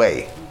submit to the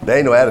way. That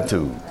ain't no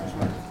attitude.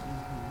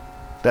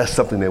 That's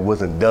something that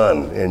wasn't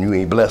done, and you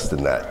ain't blessed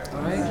in that.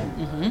 All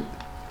right.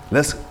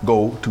 Let's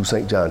go to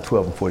St. John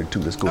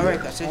 12:42. Let's go All there.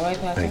 right, Pastor.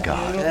 Thank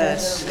God.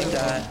 Yes, thank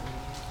God.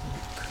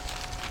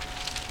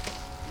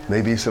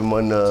 Maybe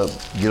someone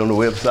get on the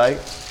website.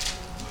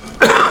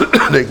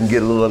 They can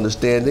get a little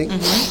understanding.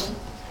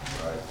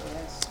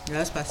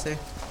 Yes, Pastor.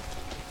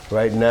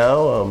 Right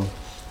now,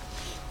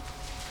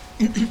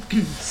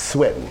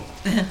 sweating.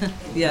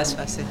 Yes,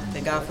 Pastor.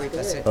 Thank God for you,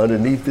 Pastor.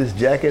 Underneath this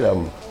jacket,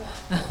 I'm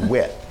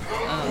wet.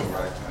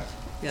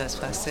 Yes,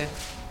 Pastor.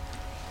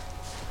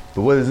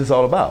 But what is this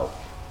all about?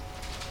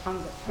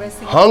 Hunger.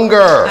 Pressing.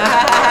 Hunger.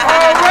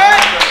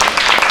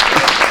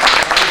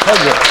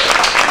 Hunger.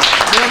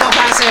 Beautiful,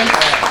 Pastor.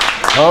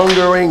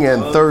 Hungering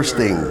and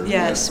thirsting.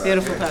 Yes,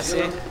 beautiful,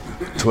 Pastor.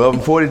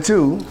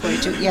 12:42.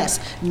 42. Yes.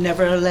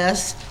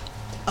 Nevertheless,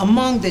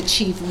 among the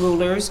chief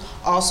rulers,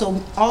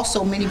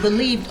 also many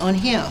believed on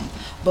him.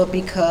 But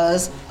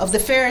because of the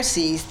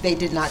Pharisees, they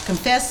did not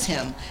confess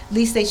him,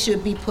 lest they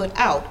should be put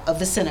out of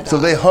the synagogue. So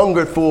they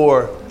hungered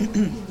for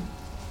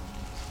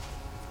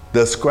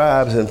the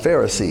scribes and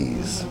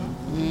Pharisees,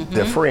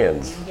 their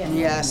friends.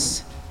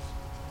 Yes.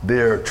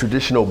 their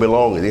traditional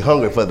belonging. They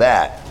hungered for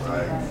that,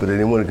 but they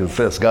didn't want to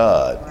confess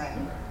God.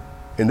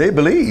 And they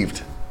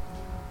believed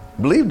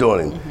on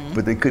him,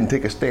 but they couldn't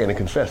take a stand and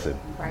confess it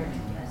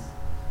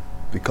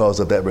because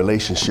of that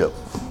relationship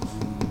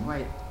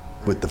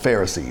with the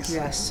Pharisees.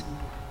 Yes.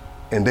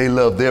 And they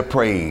loved their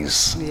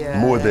praise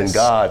more than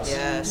God's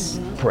Yes.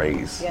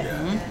 praise.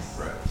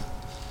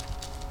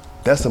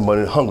 That's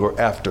somebody hunger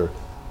after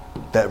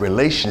that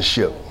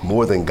relationship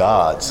more than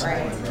God's.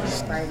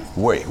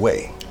 Wait.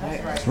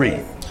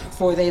 Read.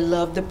 For they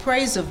love the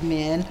praise of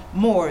men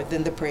more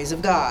than the praise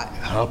of God.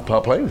 How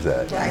plain is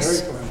that?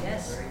 Yes.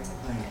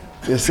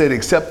 It said,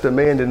 except a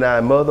man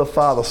deny mother,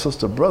 father,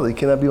 sister, brother, he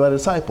cannot be my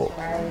disciple.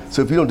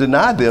 So if you don't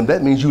deny them,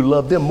 that means you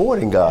love them more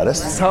than God.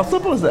 That's how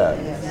simple is that?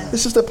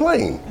 It's just that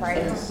plain.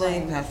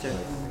 Plain, Pastor.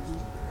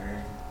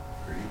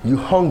 You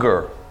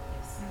hunger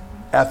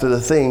after the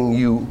thing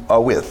you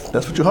are with.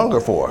 That's what you hunger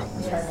for.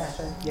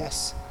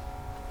 Yes.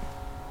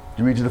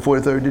 You read to the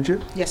 43rd, did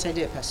you? Yes, I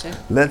did, Pastor.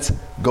 Let's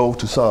go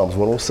to Psalms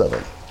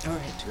 107 All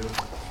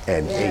right.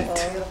 and 8.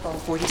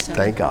 47.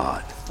 Thank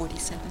God.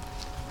 47.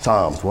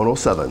 Psalms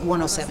 107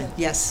 107.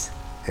 Yes.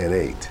 and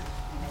 8.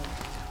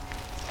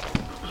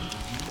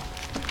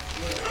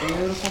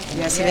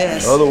 Yes, it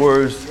is. In other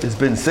words, it's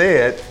been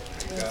said,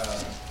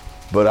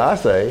 but I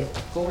say,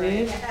 Go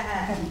ahead.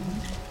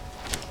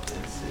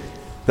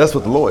 that's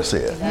what the Lord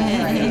said.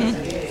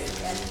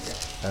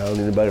 I don't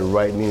need anybody to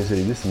write me and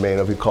say, this man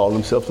up here called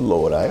himself the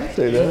Lord. I didn't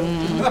say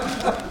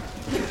that.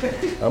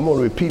 I'm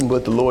only repeating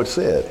what the Lord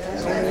said.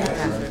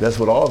 That's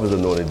what all of us are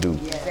known to do.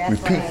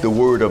 Repeat the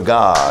word of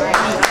God.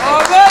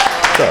 All good.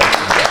 So,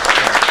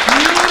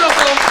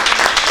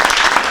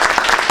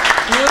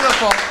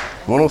 Beautiful.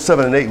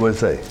 107 and 8, what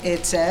does it say?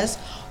 It says,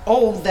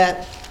 oh,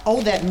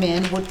 that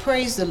men would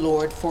praise the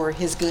Lord for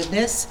his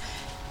goodness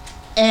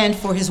and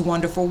for his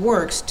wonderful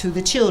works to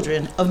the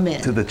children of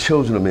men. To the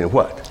children of men,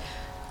 what?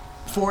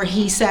 For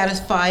he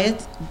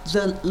satisfieth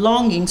the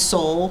longing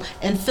soul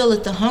and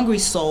filleth the hungry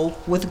soul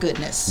with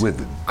goodness.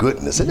 With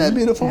goodness. Isn't that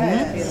beautiful?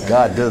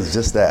 God does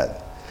just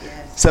that.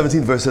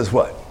 17th verse says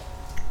what?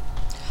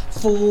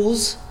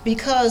 Fools,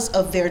 because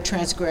of their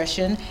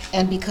transgression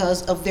and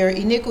because of their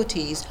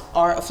iniquities,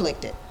 are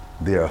afflicted.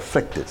 They are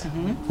afflicted.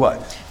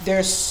 What?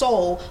 Their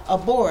soul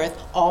abhorreth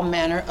all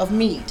manner of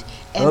meat.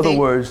 In other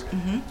words,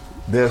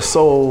 their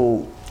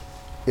soul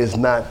is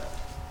not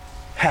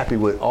happy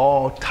with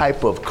all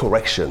type of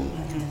correction,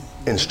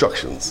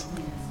 instructions.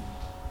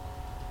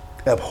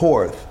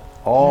 Abhorreth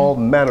all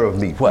manner of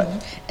meat. What?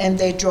 And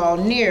they draw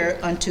near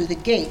unto the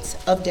gates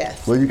of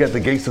death. Well, you got the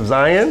gates of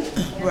Zion,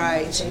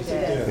 Right.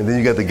 and then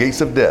you got the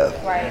gates of death.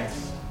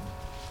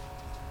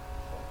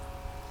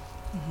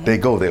 They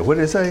go there. What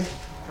did it say?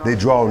 They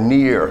draw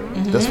near.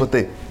 That's what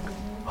they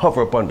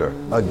hover up under.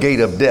 A gate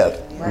of death,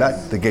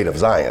 not the gate of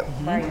Zion.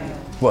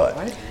 What?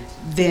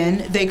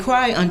 Then they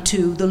cry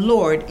unto the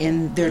Lord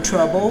in their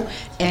trouble,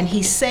 and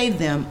he saved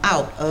them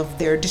out of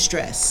their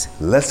distress.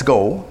 Let's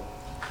go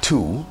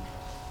to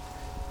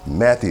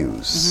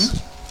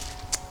Matthew's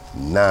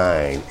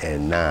 9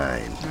 and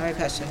 9. All right,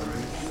 Pastor.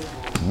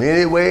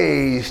 Many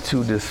ways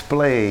to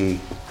display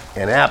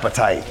an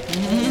appetite.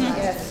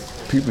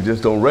 People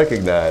just don't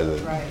recognize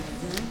it.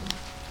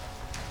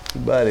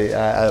 Buddy,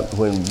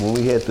 when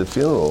we had the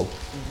funeral,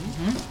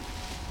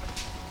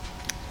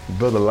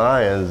 Brother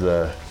Lyons,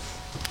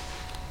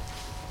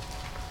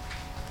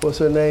 what's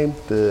her name?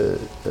 The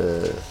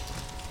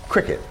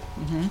Cricket.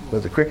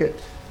 Was it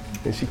Cricket?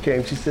 And she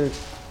came, she said,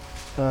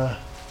 well,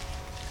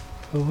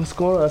 what's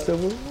going on? I said,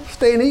 well,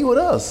 stay and eat with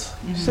us.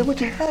 She said, what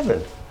you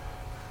having?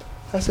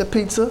 I said,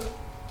 pizza,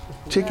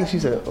 chicken. She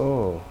said,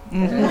 oh.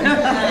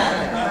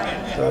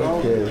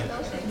 Okay.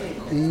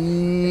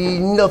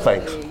 No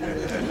thanks.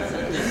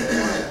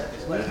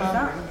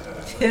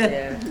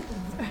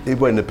 It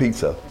wasn't the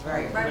pizza.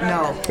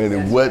 No. And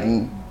it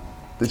wasn't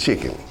the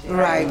chicken.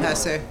 Right,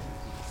 Pastor.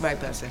 Right,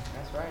 Pastor.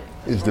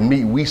 It's the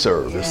meat we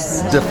serve.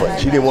 It's different.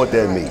 She didn't want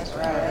that meat.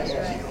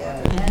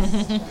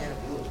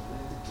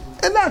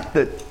 And not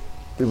that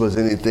it was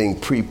anything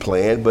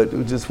pre-planned, but it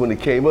was just when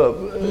it came up,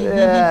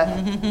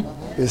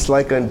 it's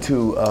like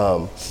unto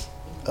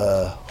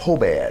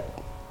Hobad,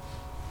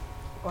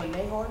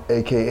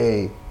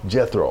 a.k.a.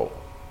 Jethro.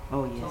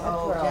 Oh,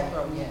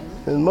 yes.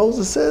 And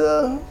Moses said,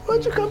 why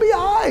don't you come be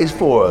eyes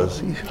for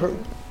us?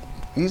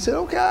 He said,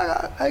 okay,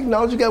 I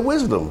acknowledge you got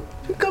wisdom.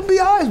 You come be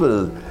eyes with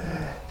us.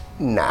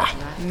 Nah.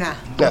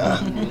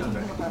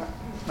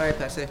 Right,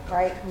 Pastor.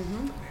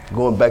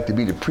 Going back to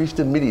be the priest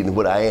of Midian,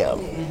 what I am.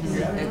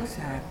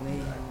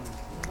 Exactly.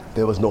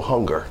 There was no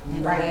hunger.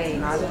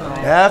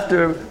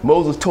 After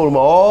Moses told them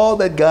all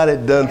that God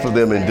had done for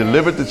them and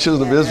delivered the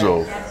children of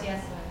Israel,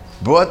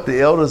 brought the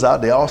elders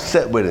out, they all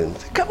sat with him.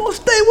 Said, come on,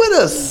 stay with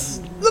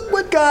us. Look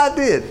what God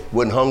did.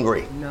 Wasn't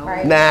hungry.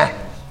 Nah.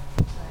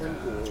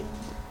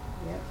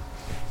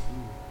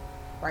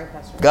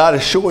 God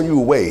is showing you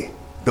a way.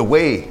 The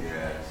way.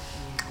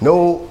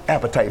 No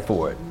appetite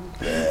for it.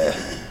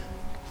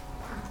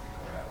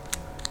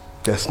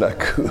 That's not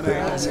good.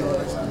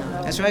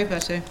 That's right,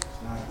 Pastor.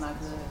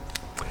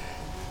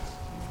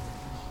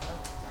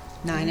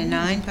 9 and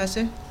 9,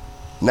 Pastor.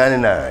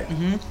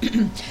 99.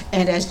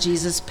 And as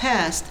Jesus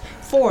passed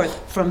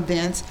forth from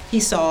thence, he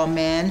saw a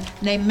man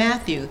named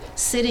Matthew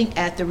sitting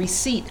at the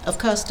receipt of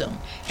custom.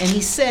 And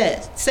he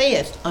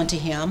saith unto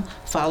him,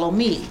 Follow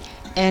me.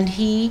 And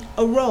he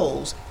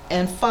arose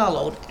and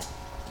followed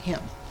him.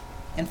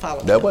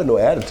 That wasn't no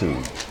attitude.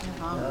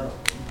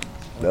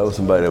 That was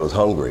somebody that was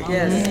hungry.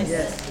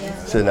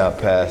 Yes. Said, now,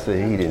 Pastor,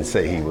 he didn't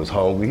say he was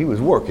hungry. He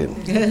was working.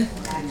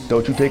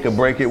 Don't you take a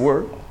break at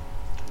work?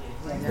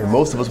 And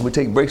most of us, when we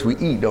take breaks, we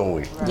eat, don't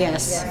we?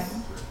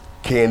 Yes.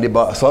 Candy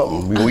bar,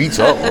 something. We gonna eat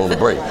something on the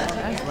break.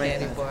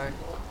 Candy bar.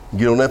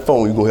 Get on that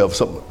phone, you're gonna have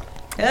something.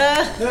 You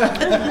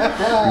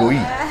gonna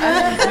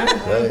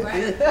eat.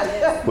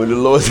 Right? When the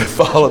Lord said,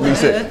 follow me, he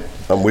said,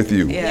 I'm with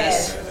you.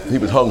 Yes. He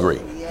was hungry.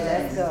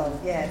 Let's go.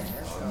 Yes.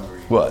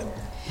 What?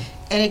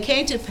 And it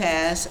came to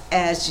pass,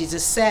 as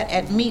Jesus sat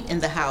at meat in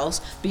the house,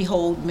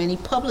 behold, many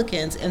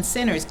publicans and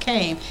sinners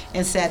came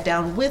and sat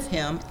down with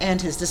him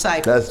and his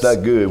disciples. That's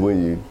not good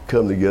when you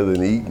come together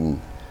and eat and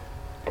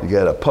you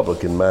got a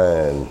publican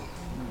mind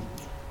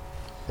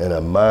and a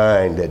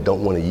mind that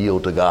don't want to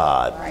yield to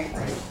God.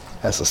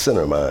 That's a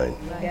sinner mind.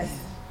 Yes.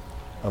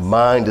 A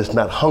mind that's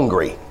not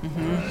hungry.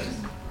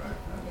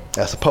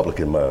 That's a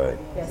publican mind.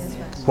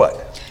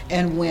 What?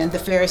 And when the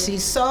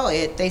Pharisees saw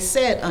it, they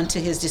said unto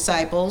his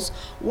disciples,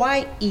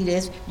 Why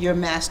eateth your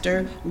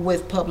master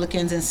with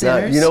publicans and Now,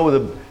 sinners? you know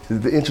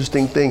the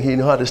interesting thing, you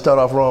know how to start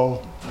off wrong?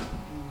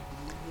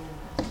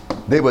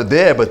 They were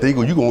there, but you're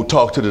going to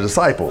talk to the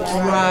disciples.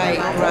 Right.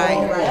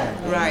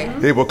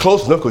 They were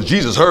close enough because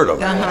Jesus heard them.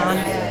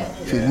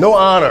 See, no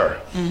honor.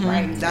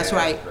 That's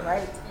right.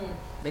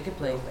 Make it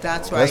play.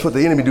 That's right. That's what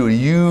the enemy do. He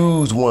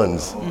use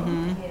ones.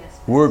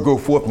 Word go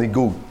forth and they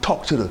go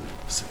talk to the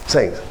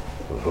saints.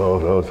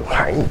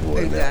 I ain't doing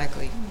that.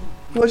 Exactly.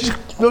 Don't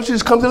you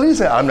just come to me and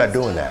say, I'm not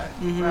doing that.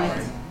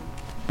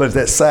 But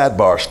it's that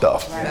sidebar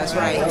stuff. That's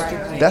right.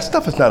 That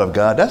stuff is not of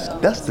God.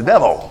 That's the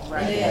devil.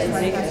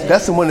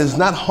 That's the one that's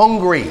not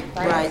hungry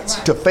Right.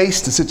 to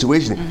face the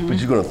situation. But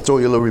you're going to throw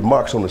your little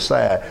remarks on the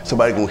side.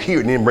 Somebody going to hear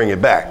it and then bring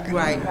it back.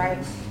 Right.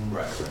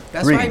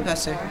 That's Read. right,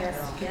 Pastor.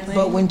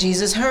 But when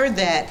Jesus heard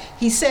that,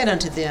 he said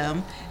unto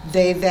them,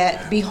 They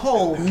that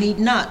behold need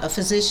not a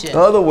physician. In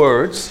other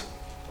words,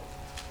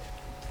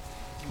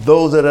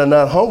 those that are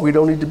not hungry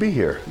don't need to be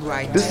here.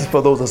 Right. This is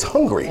for those that's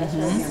hungry.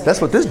 That's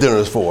what this dinner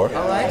is for.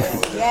 All right.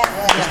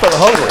 It's for the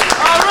hungry.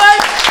 All right.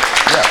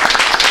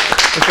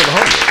 Yeah. It's for the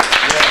hungry.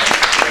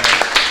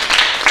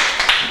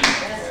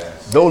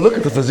 Don't look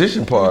at the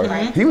physician part.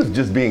 He was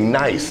just being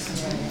nice.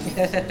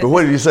 But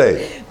what did he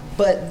say?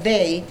 But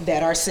they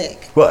that are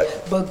sick.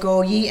 What? But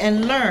go ye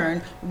and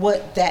learn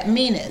what that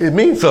meaneth. It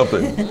means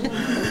something.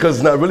 Because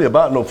it's not really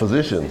about no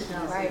physicians.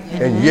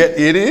 And yet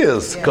it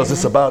is, because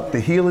it's about the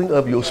healing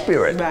of your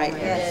spirit. Right.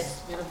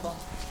 Yes. Beautiful.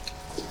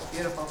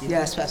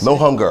 Yes, Pastor. No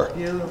hunger.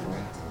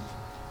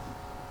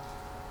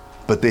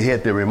 But they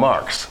had their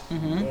remarks.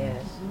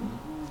 Yes.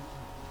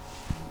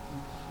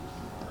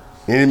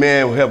 Any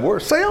man who have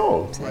words, say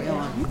on.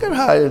 You can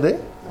hide it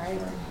there.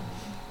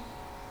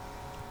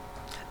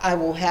 I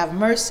will have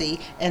mercy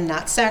and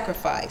not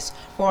sacrifice,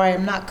 for I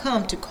am not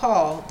come to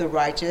call the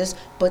righteous,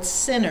 but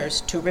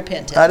sinners to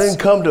repentance. I didn't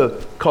come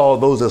to call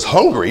those that's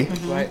hungry.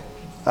 Right.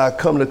 I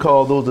come to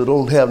call those that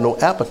don't have no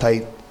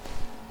appetite.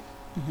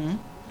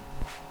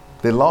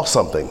 They lost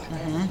something.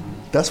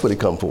 That's what they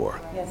come for.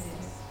 Yes.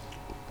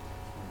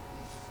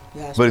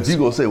 Yes, But if you're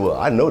going to say, well,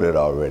 I know that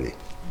already,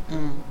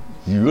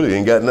 you really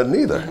ain't got nothing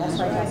either. That's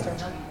right,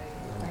 Pastor.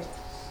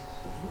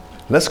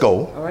 Let's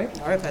go All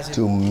right. All right, Pastor.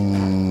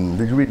 to,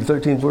 did you read the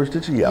 13th verse,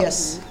 did you? Yeah.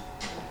 Yes.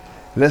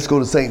 Let's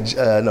go to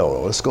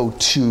let's go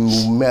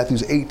to Matthew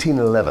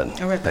 18:11.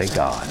 All right, Thank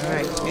God. All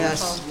right.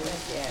 Yes.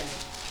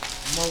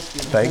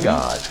 Thank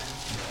God.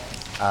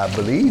 I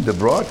believe the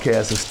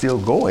broadcast is still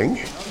going.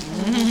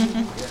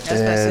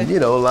 And, you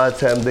know, a lot of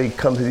times they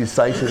come to these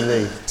sites and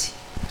they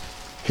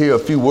hear a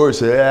few words,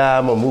 say,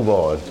 I'm going to move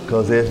on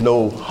because there's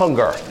no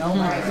hunger.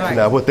 Right.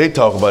 Now, what they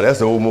talk about, that's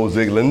the old Mo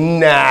Ziegler.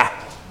 Nah.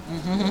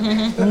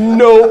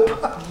 Nope.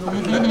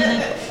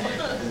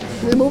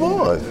 They move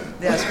on.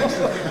 Yes.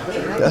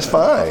 That's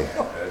fine.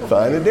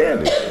 Fine and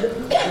dandy.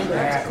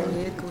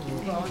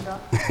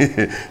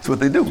 That's what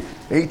they do.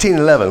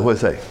 18:11,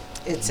 what's it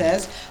say? It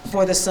says,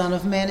 For the Son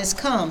of Man is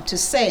come to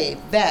save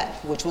that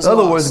which was In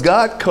other lost. words,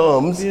 God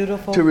comes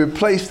Beautiful. to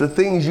replace the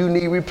things you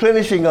need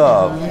replenishing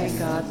of. Thank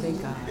God.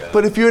 Thank God.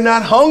 But if you're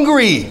not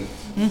hungry,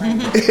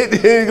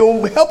 it ain't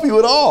going to help you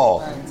at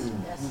all.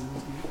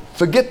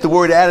 Forget the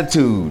word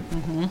attitude.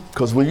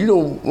 Because when you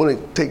don't want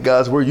to take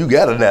God's word, you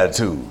got an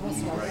attitude.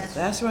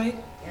 That's right.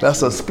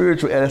 That's a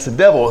spiritual, and it's the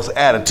devil's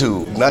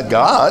attitude, not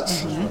God's.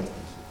 Isn't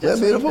that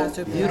beautiful?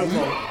 Pastor,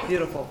 beautiful.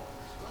 Beautiful.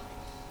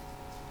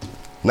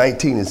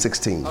 19 and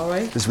 16. All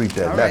right. Let's read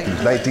that. All right.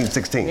 Matthew 19,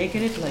 16.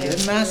 Making it play.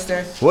 Good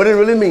master. What it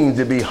really means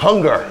to be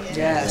hunger.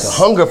 Yes. To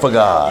hunger for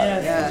God.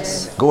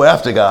 Yes. Go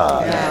after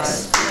God.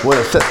 Yes. Want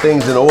to set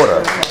things in order.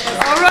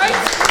 All right.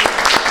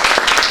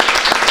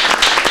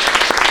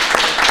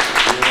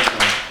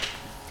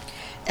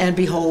 And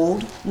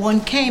behold,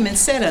 one came and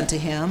said unto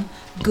him,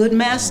 Good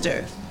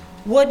master,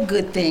 what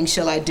good thing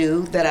shall I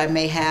do that I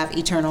may have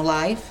eternal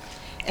life?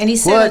 And he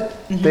said,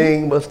 What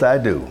thing must I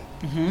do?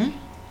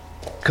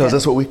 Because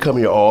that's what we come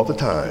here all the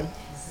time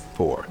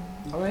for.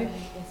 All right.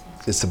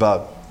 It's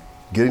about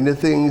getting the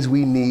things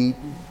we need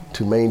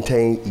to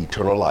maintain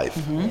eternal life.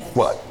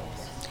 What?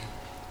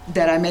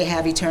 that I may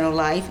have eternal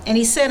life. And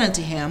he said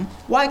unto him,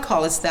 Why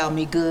callest thou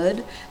me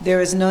good?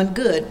 There is none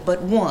good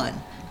but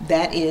one,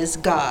 that is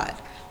God.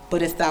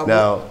 But if thou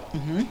Now,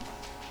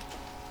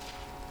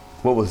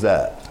 what was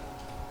that?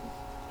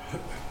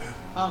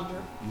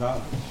 Hunger.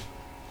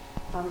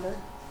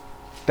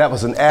 That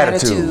was an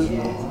attitude.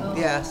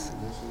 Yes.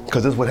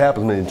 Because that's what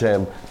happens many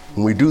times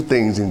when we do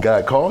things and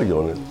God calls you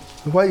on it.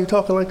 Why are you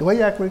talking like that? Why are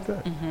you acting like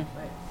that?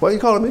 Why are you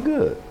calling me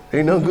good?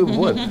 Ain't nothing good but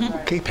one.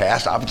 Okay,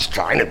 Pastor, I'm just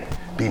trying to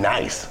be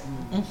nice.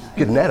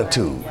 Get an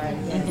attitude.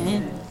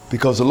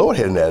 Because the Lord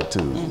had an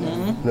attitude.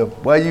 Now,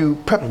 why are you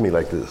prepping me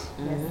like this?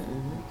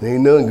 There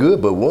ain't nothing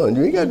good but one.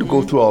 You ain't got to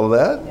go through all of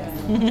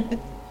that.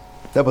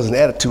 That was an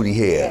attitude he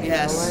had.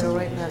 Yes. All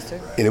right,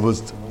 Pastor. And it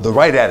was the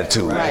right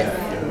attitude. Right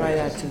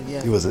attitude,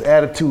 yeah. It was an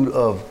attitude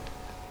of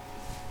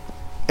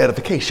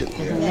edification.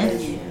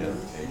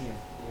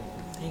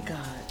 Thank God.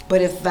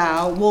 But if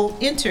thou wilt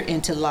enter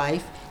into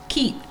life,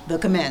 keep the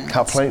commandments.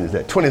 How plain is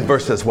that? 20th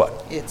verse says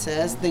what? It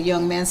says, The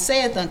young man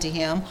saith unto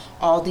him,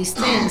 All these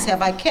things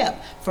have I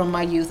kept from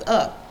my youth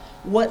up.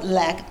 What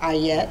lack I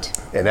yet?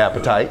 An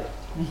appetite.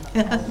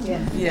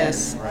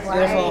 Yes.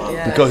 Beautiful.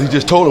 Yeah. Because he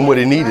just told him what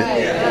he needed.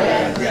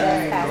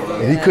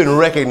 And he couldn't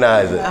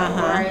recognize it.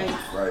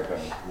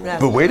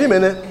 But wait a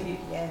minute.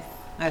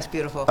 That's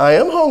beautiful. I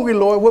am hungry,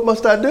 Lord. What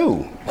must I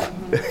do?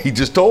 He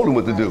just told him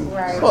what to do.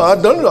 Oh,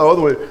 I've done it all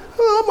the way.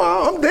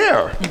 I'm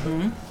there.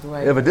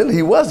 Right. Evidently,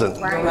 he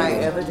wasn't. Right.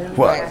 Evidently.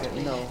 What?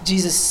 No.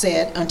 Jesus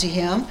said unto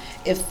him,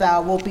 If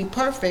thou wilt be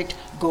perfect,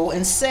 go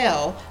and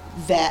sell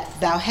that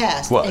thou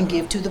hast, What? and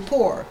give to the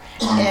poor,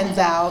 and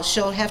thou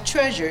shalt have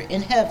treasure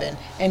in heaven,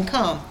 and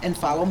come and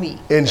follow me.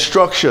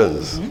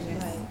 Instructions.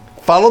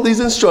 Follow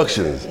these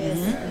instructions.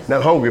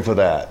 Not hungry for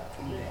that.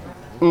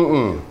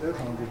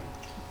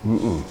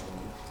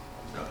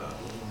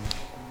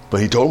 But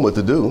he told him what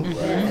to do.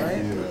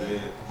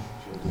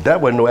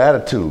 That wasn't no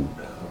attitude.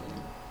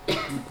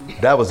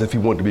 That was if he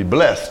wanted to be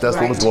blessed. That's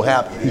what was going to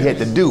happen. He had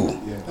to do.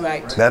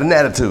 Right. Not an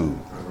attitude.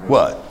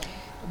 What?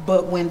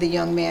 But when the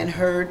young man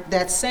heard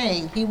that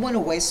saying, he went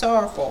away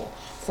sorrowful,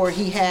 for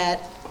he had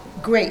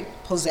great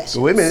possessions.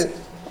 So wait a minute.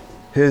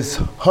 His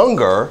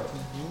hunger,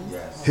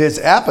 his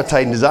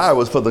appetite and desire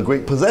was for the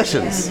great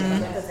possessions,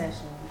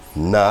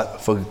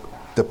 not for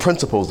the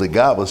principles that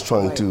God was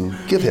trying to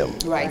give him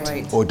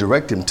Right. or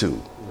direct him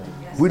to.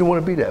 We don't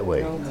want to be that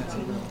way.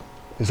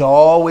 It's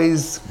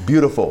always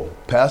beautiful.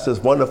 Pastor, it's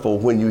wonderful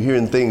when you're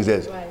hearing things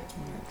that's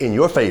in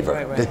your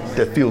favor,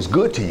 that feels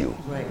good to you.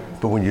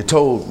 But when you're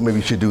told maybe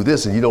you should do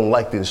this and you don't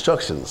like the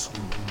instructions,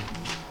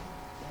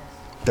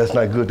 that's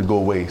not good to go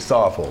away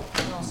sorrowful.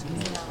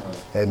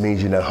 That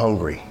means you're not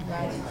hungry.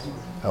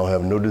 I don't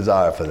have no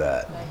desire for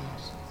that.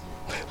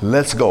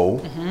 Let's go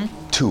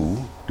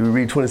to, do we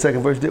read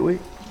 22nd verse, did we?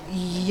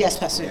 Yes,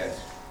 Pastor.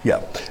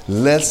 Yeah.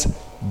 Let's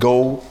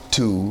go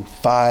to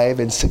 5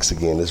 and 6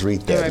 again. Let's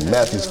read that.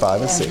 Matthew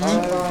 5 and 6.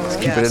 Let's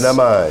keep it in our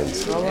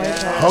minds.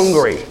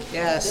 Hungry.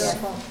 Yes.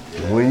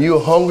 When you're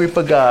hungry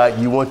for God,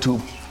 you want to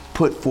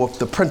put forth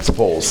the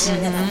principles.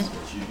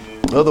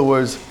 In other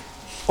words,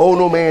 owe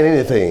no man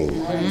anything.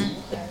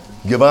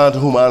 Give honor to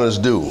whom honor is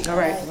due. All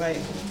right.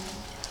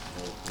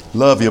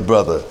 Love your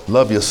brother.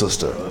 Love your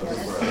sister.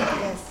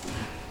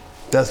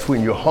 That's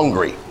when you're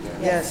hungry.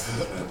 Yes.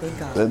 Thank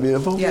God. Isn't that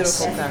beautiful?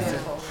 Yes. Pastor.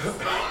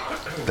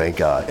 Thank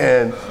God.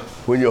 And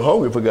when you're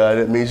hungry for God,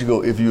 that means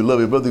if you love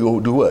your brother, you're going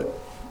to do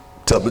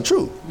what? Tell them the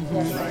truth.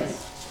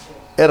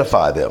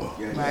 Edify them.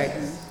 Right.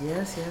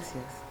 Yes.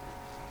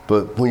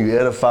 But when you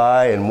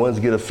edify and ones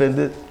get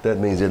offended, that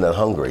means they're not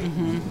hungry.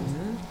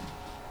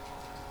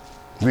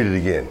 Read it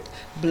again.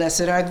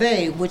 Blessed are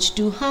they which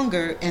do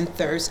hunger and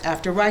thirst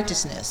after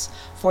righteousness,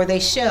 for they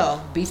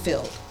shall be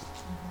filled.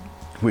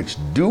 Which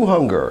do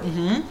hunger.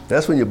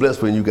 That's when you're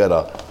blessed, when you got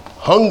a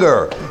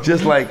hunger.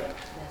 Just like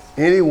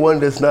anyone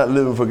that's not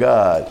living for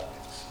God,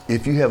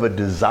 if you have a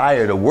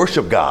desire to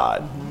worship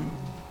God,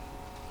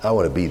 I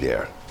want to be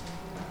there.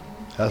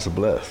 That's a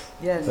bless.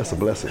 Yes. That's a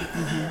blessing.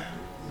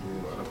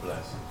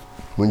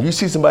 When you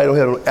see somebody don't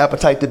have an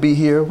appetite to be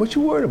here, what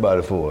you worried about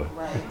it for?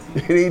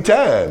 It ain't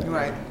time.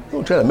 Right.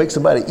 Don't try to make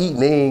somebody eat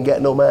and they ain't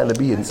got no mind to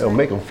be here or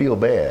make them feel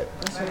bad.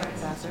 That's right,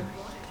 Pastor.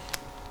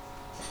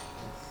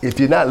 If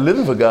you're not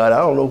living for God, I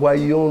don't know why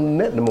you on the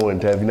net in the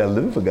morning time if you're not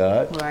living for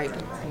God. Right.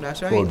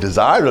 That's Or right.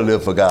 desire to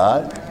live for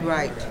God.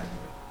 Right.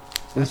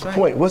 What's the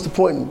point? What's the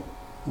point in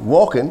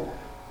walking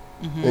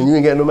and you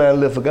ain't got no mind to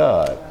live for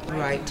God?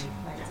 Right.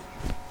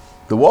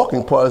 The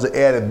walking part is an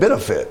added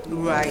benefit.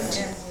 Right.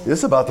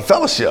 It's about the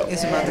fellowship.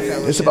 It's about the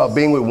fellowship. It's about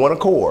being with one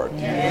accord.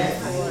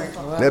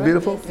 Isn't that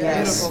beautiful?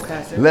 Yes. Beautiful,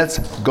 Pastor.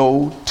 Let's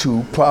go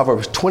to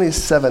Proverbs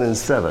 27 and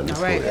 7.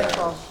 All right.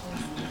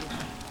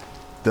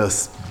 The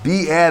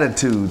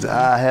Beatitudes.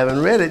 I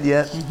haven't read it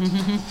yet.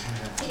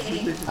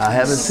 I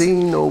haven't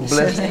seen no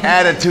blessed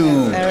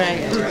attitude. All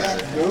right.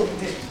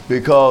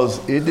 Because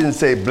it didn't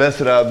say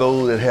blessed are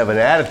those that have an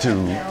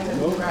attitude.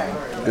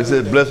 It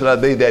says blessed are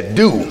they that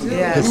do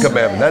his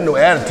commandments, not no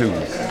attitude.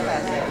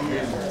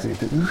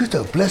 It's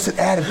a blessed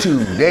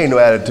attitude. There ain't no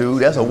attitude,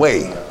 that's a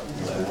way.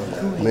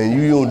 Man,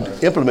 you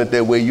don't implement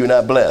that way, you're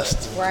not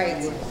blessed.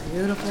 Right.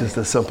 Beautiful. Just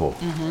that simple.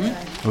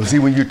 Well, see,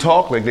 when you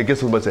talk like that,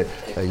 guess what somebody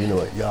say? Hey, you know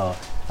what, y'all,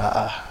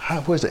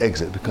 where's the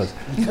exit? Because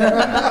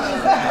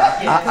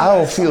I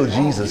don't feel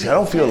Jesus. I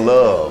don't feel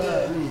love.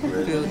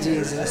 Feel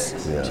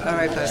Jesus. Yeah. All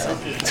right, Pastor.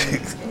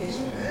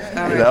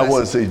 And I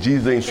want to say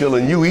Jesus ain't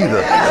feeling you either.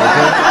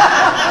 Okay?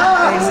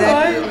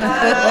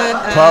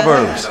 Exactly.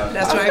 Proverbs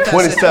That's right, Pastor.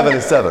 27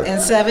 and 7.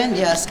 And 7,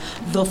 yes.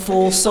 The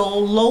full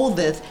soul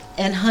loatheth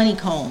an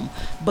honeycomb,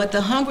 but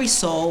the hungry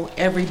soul,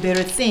 every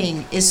bitter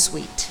thing is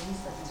sweet.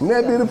 Isn't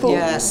that beautiful?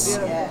 Yes.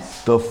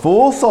 The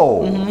full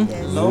soul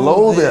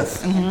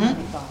loatheth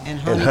And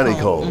and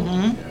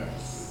honeycomb.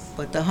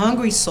 But the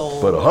hungry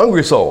soul, But a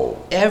hungry soul,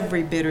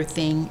 every bitter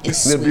thing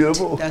is isn't sweet. that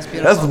beautiful? That's That's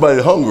beautiful.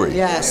 somebody hungry.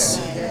 Yes.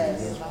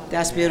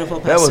 That's beautiful,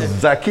 That was Pastor.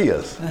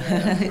 Zacchaeus.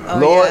 Oh,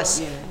 Lord.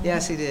 yes.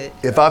 Yes, he did.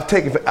 If I've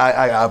taken,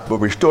 I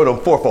restored them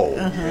fourfold.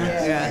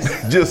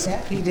 Yes. Just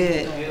He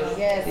did.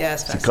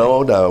 Yes, Pastor. come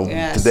on down.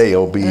 Yes. Today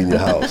I'll be in your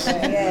house.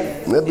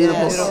 Isn't that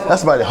beautiful?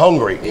 That's somebody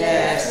hungry.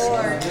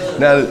 Yes.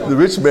 Now the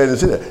rich man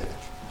is in it.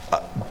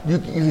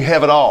 You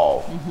have it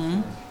all.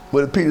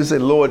 But Peter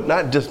said, Lord,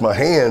 not just my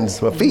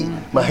hands, my feet,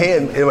 my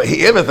hand,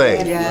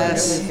 everything.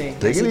 Yes.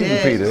 Take it Yes, he easy,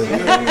 did.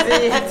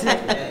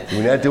 Peter.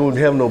 We're not doing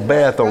having no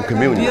bath on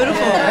communion.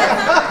 Beautiful.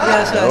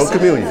 Yes, On Pastor.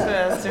 communion.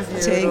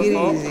 Take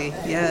it easy.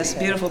 Yes,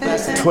 beautiful,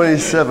 Pastor.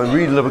 27,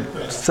 read level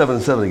 7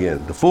 and 7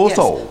 again. The full Yes.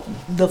 soul.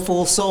 The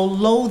full soul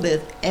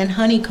loatheth an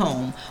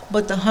honeycomb,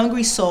 but the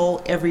hungry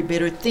soul, every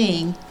bitter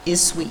thing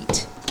is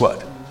sweet.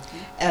 What?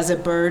 As a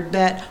bird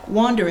that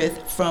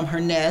wandereth from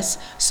her nest,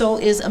 so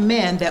is a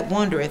man that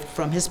wandereth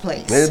from his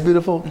place. Isn't it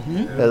beautiful?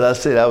 As I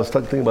said, I was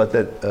thinking about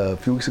that a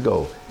few weeks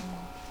ago.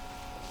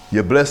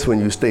 You're blessed when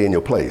you stay in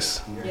your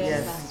place.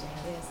 Yes.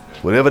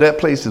 Whatever that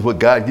place is, what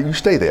God gives you,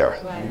 stay there.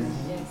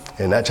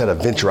 And not try to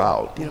venture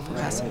out. Beautiful,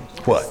 Pastor.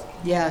 What?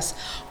 Yes.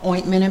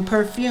 Ointment and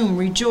perfume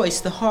rejoice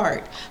the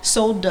heart.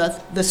 So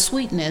doth the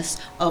sweetness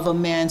of a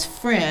man's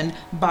friend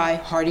by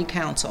hearty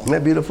counsel. Isn't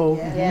that beautiful?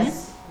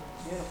 Yes.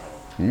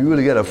 You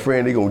really got a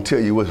friend, they're going to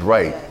tell you what's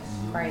right.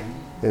 Right.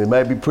 And it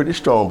might be pretty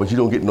strong, but you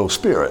don't get no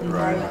spirit.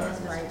 Right.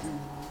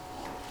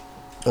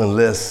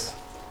 Unless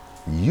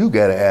you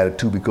got an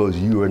attitude because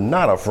you are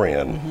not a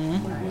friend.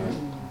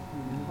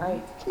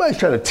 Right. Somebody's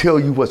trying to tell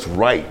you what's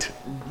right.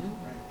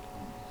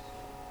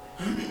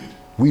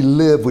 We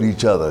live with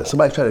each other.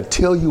 Somebody's trying to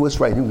tell you what's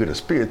right. You get a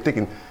spirit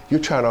thinking you're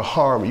trying to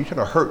harm me, you're trying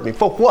to hurt me.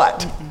 For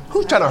what?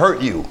 Who's trying to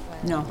hurt you?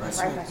 No.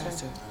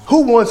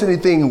 Who wants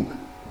anything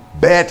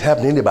bad to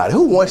happen to anybody?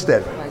 Who wants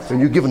that? And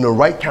you're giving the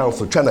right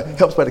counsel, trying to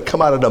help somebody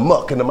come out of the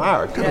muck and the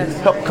mire,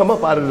 help come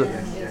up out of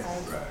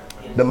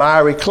the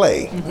miry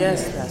clay.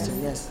 Yes, Pastor.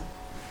 Yes.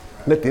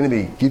 Let the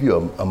enemy give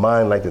you a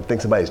mind like that,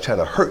 think somebody's trying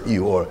to hurt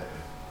you or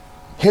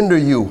hinder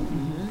you.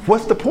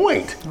 What's the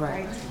point?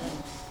 Right.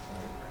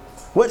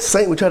 What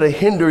saint would try to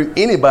hinder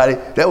anybody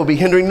that would be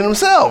hindering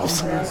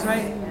themselves? That's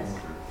right.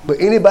 But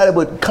anybody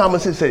with common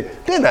sense say,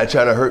 they're not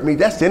trying to hurt me.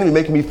 That's the enemy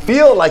making me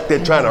feel like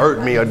they're trying to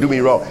hurt me or do me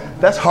wrong.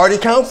 That's hearty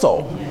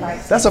counsel.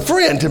 That's a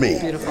friend to me.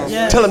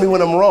 Telling me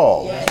when I'm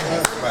wrong. Yeah.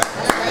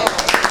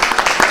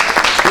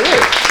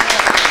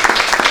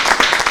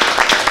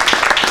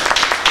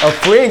 A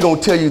friend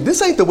gonna tell you,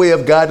 this ain't the way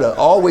of God to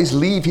always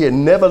leave here,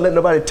 never let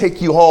nobody take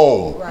you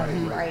home.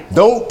 Right.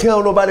 Don't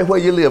tell nobody where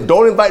you live.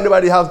 Don't invite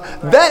nobody to the house.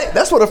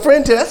 That's what a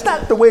friend tells. That's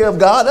not the way of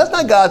God. That's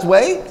not God's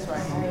way.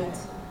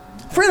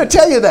 Friend will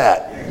tell you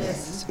that.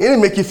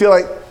 It'll make you feel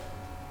like,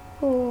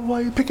 oh,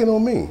 why are you picking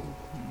on me?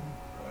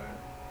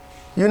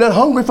 You're not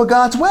hungry for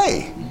God's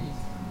way.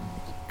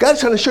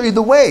 God's trying to show you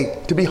the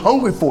way to be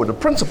hungry for, the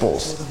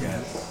principles.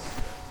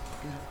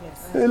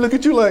 And they look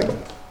at you like,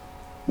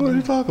 what are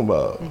you talking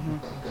about?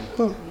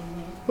 Huh?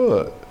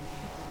 What?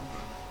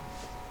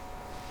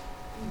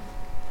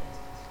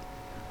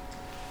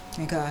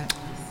 Thank God.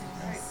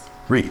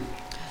 Read.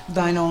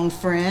 Thine own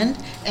friend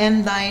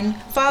and thine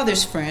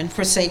father's friend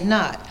forsake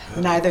not,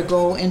 neither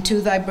go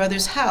into thy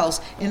brother's house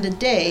in the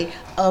day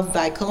of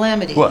thy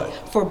calamity. What?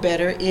 For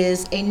better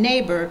is a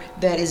neighbor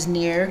that is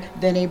near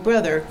than a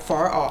brother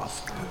far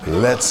off.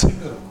 Let's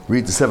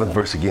read the 7th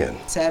verse again.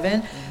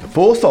 7. The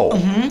full soul.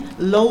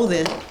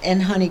 Loatheth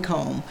an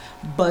honeycomb,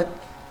 but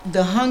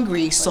the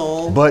hungry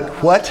soul. But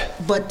what?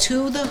 But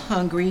to the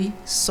hungry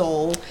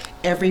soul,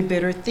 every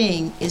bitter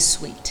thing is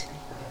sweet.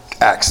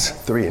 Acts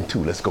 3 and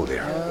 2. Let's go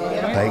there.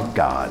 Thank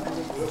God.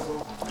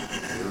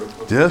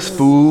 Just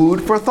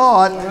food for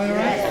thought.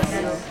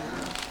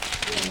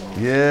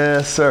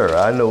 Yes, sir.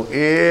 I know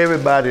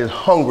everybody is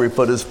hungry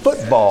for this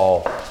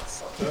football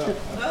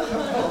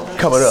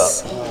coming up.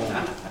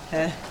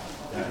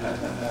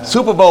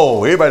 Super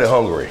Bowl. Everybody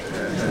hungry.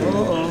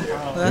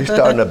 We're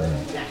starting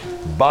to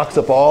Box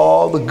up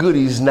all the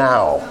goodies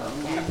now.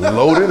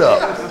 Load it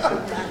up.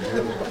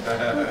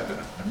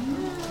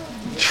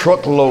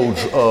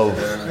 Truckloads of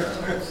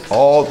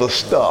all the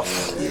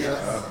stuff.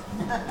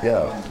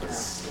 Yeah.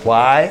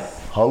 Why?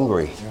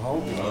 Hungry.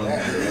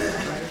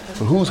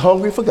 Who's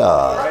hungry for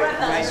God?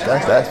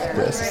 That's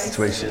the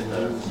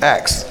situation.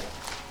 Acts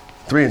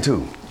 3 and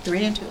 2.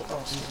 3 and 2. Oh,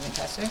 excuse me,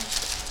 Pastor.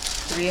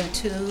 3 and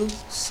 2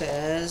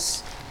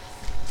 says,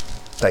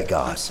 Thank I'm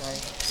God. sorry,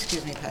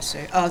 excuse me,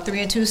 Pastor. 3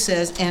 and 2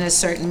 says, and a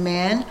certain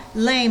man,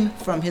 lame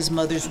from his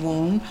mother's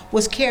womb,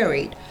 was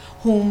carried,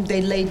 whom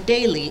they laid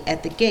daily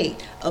at the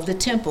gate of the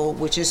temple,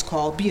 which is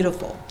called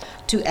Beautiful,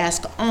 to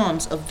ask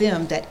alms of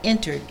them that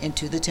entered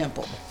into the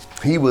temple.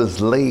 He was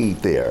laid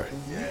there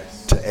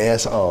to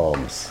ask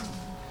alms,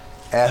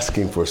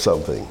 asking for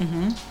something.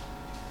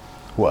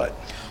 What?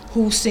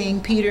 Who, seeing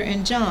Peter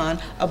and John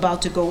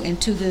about to go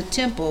into the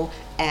temple,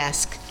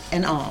 asked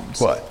an alms.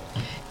 What?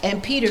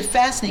 And Peter,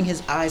 fastening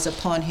his eyes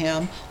upon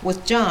him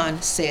with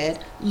John, said,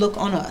 look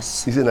on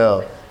us. He said,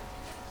 now,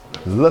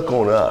 look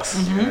on us.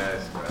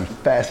 He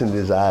fastened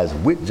his eyes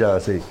with John,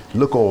 said,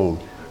 look on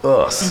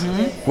us.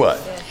 What?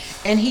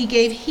 And he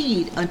gave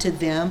heed unto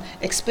them,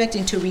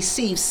 expecting to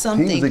receive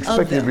something He was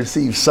expecting of them. to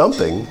receive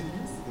something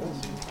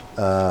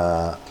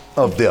of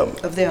them.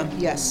 Of them,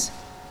 yes.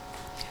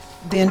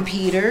 Then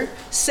Peter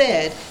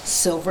said,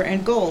 silver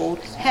and gold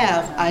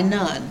have I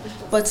none,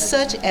 but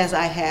such as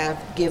I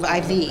have give I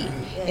thee.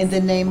 In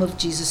the name of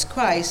Jesus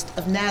Christ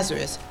of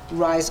Nazareth,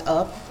 rise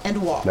up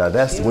and walk. Now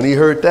that's when he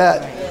heard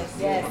that.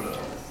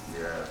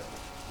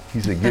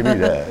 He said, give me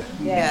that.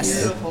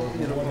 Yes.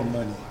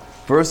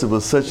 First it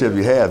was such as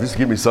you have, just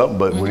give me something.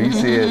 But when he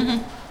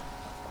said,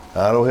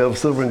 I don't have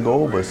silver and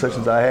gold, but such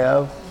as I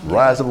have,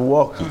 rise up and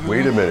walk.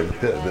 Wait a minute,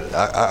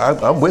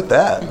 I'm with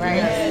that.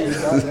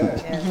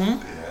 Right?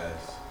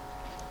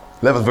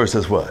 11th verse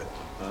says what?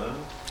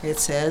 It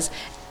says,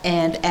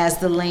 and as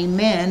the lame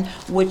man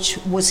which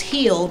was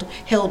healed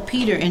held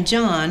Peter and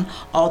John,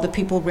 all the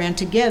people ran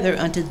together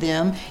unto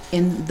them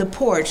in the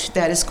porch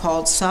that is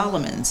called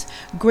Solomon's,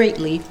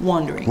 greatly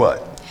wondering.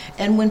 What?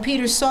 And when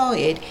Peter saw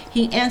it,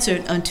 he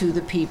answered unto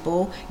the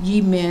people,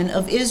 ye men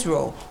of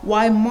Israel,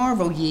 why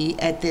marvel ye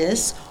at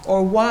this?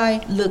 Or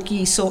why look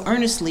ye so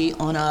earnestly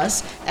on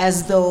us,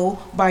 as though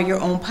by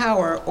your own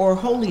power or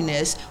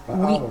holiness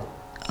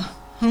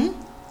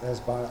That's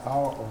by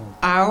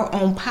our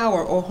own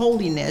power or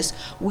holiness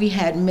we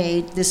had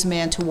made this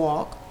man to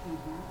walk?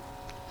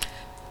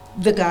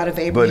 The God of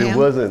Abraham. But it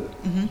wasn't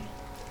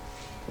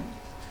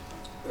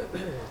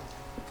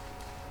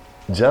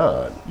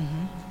John.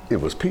 It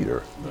was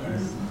Peter.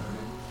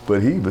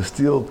 But he was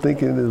still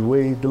thinking the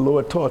way the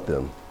Lord taught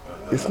them.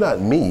 It's not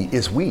me,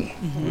 it's we.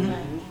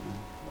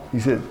 He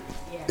said,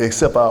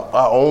 except our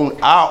own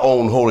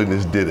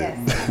holiness did it.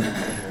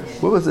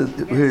 What was it?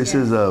 Here it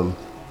says,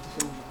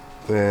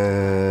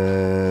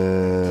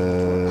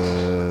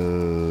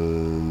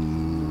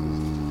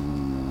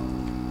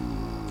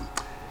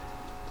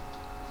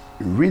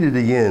 read it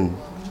again.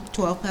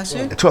 12,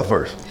 Pastor. 12th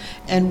verse.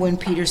 And when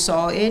Peter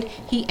saw it,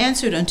 he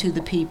answered unto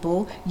the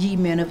people, ye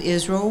men of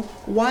Israel,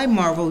 why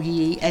marvel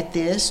ye at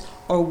this?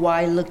 Or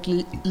why look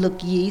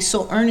ye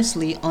so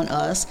earnestly on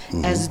us,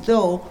 as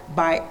though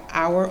by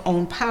our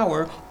own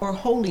power or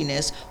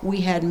holiness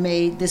we had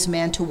made this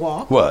man to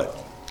walk? What?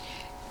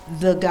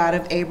 The God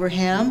of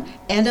Abraham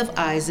and of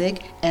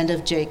Isaac and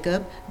of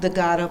Jacob, the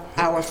God of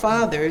our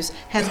fathers,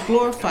 hath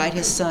glorified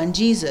his son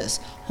Jesus,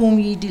 whom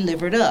ye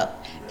delivered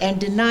up, and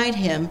denied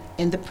him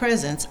in the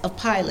presence of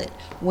Pilate,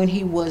 when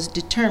he was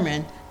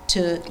determined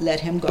to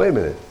let him go. Wait a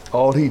minute.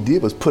 All he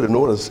did was put in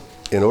order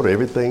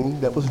everything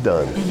that was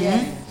done.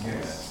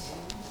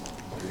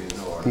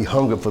 He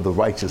hungered for the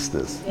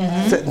righteousness,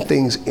 setting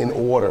things in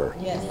order,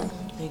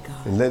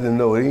 and letting them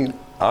know it ain't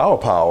our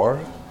power,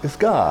 it's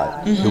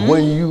God. The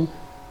one you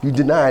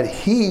denied,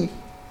 he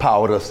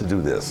powered us to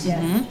do this.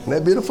 Isn't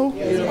that beautiful?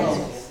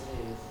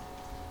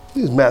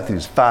 Here's Matthew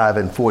 5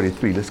 and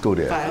 43. Let's go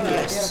there. 5,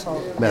 yes.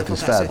 Matthew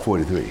 5 and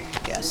 43.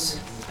 Yes.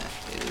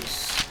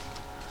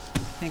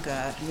 Thank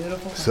God.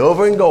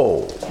 Silver and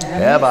gold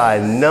have I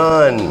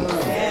none,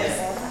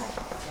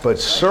 but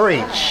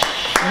search.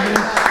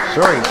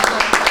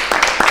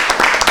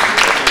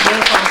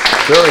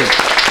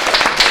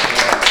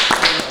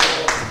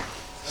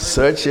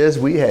 Such as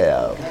we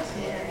have.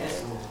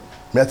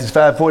 Matthew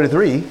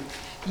 5:43.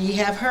 Ye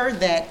have heard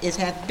that it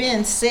hath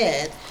been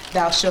said,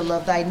 thou shalt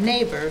love thy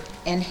neighbor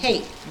and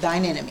hate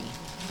thine enemy.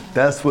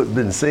 That's what's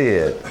been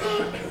said.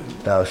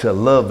 Thou shalt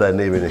love thy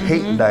neighbor and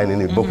hate thine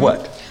enemy. But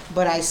what?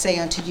 But I say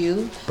unto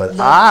you, But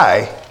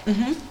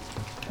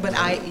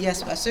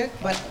yes, Pastor.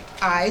 But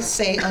I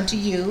say unto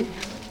you,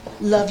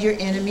 love your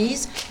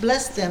enemies,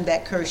 bless them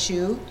that curse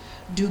you,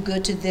 do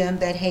good to them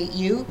that hate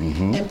you,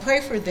 and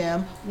pray for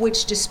them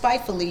which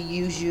despitefully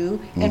use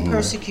you and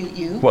persecute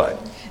you. What?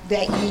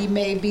 That ye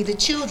may be the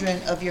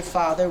children of your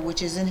Father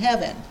which is in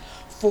heaven.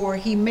 For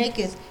he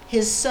maketh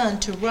his sun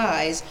to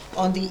rise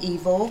on the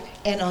evil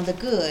and on the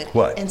good,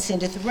 What? and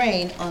sendeth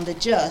rain on the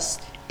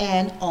just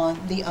and on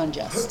the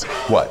unjust.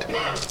 What?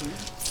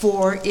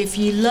 For if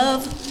ye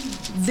love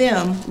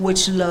them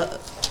which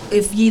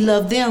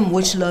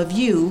love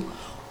you,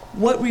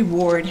 what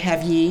reward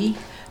have ye?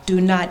 Do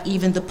not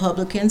even the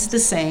publicans the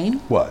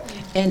same? What?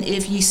 And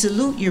if ye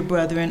salute your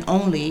brethren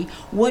only,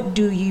 what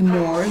do ye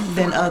more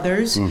than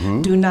others?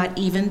 Mm-hmm. Do not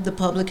even the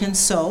publicans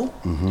so?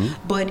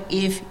 But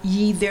if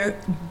ye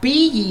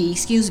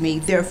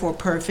therefore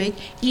perfect,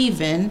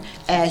 even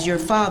as your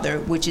Father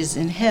which is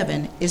in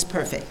heaven is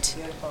perfect.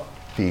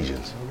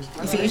 Ephesians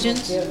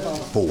Ephesians?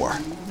 4.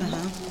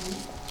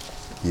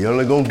 You're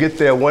only going to get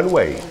there one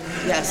way.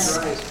 Yes.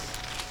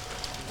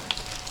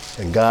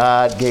 And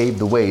God gave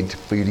the way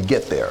for you to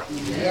get there.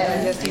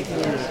 And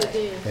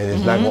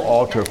it's not going to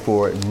alter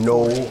for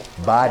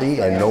nobody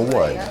and no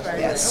one.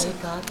 Yes.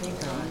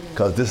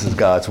 Because this is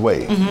God's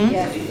way.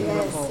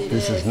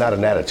 This is not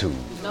an attitude.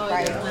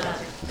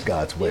 It's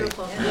God's way.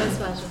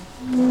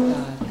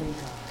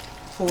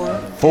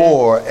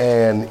 4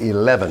 and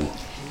 11.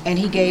 And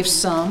he gave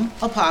some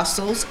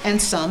apostles, and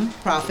some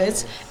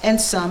prophets, and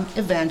some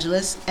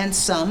evangelists, and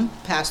some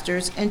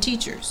pastors and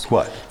teachers.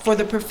 What? For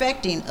the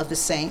perfecting of the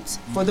saints,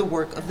 for the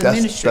work of the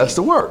ministry. That's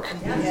the work.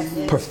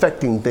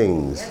 Perfecting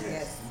things.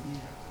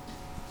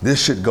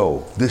 This should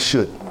go. This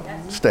should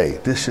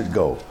stay. This should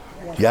go.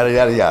 Yada,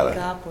 yada,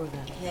 yada.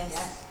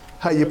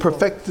 How you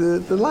perfect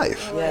the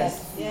life.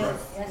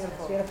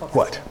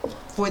 What?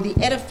 For the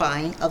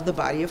edifying of the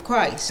body of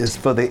Christ. It's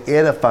for the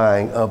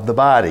edifying of the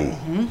body.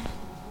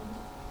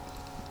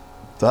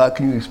 So how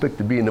can you expect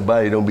to be in the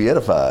body and don't be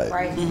edified?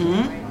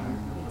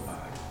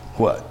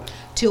 What?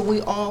 Till we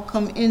all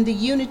come in the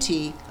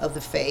unity of the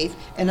faith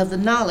and of the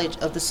knowledge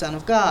of the Son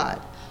of God,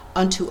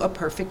 unto a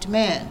perfect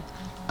man,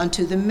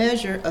 unto the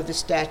measure of the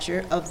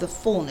stature of the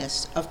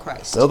fullness of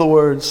Christ. In other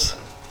words,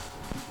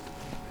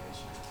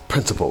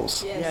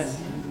 principles.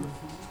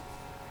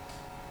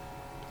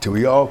 Till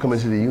we all come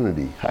into the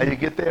unity. How do you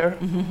get there?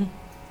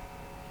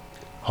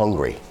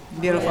 Hungry.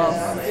 Beautiful.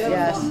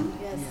 Yes.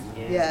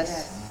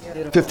 Yes.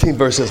 15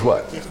 verse says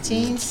what?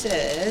 15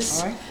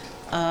 says,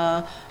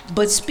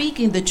 but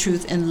speaking the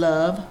truth in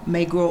love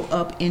may grow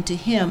up into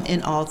him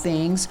in all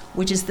things,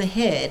 which is the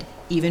head,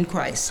 even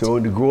Christ. So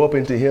to grow up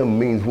into him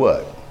means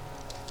what?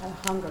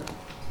 Hunger.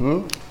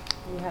 You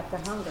have to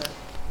hunger.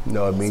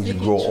 No, it means you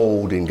grow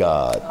old in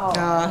God.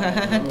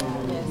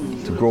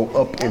 To grow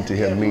up into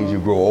him means you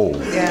grow old.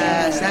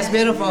 Yes, that's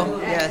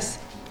beautiful. Yes.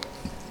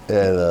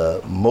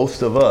 And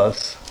most of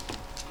us,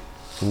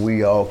 when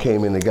we all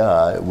came into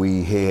God,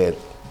 we had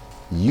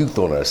youth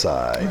on our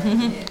side.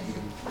 And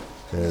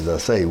as I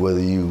say, whether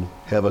you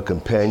have a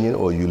companion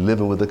or you're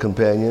living with a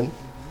companion,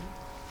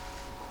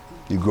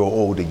 you grow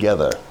old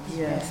together.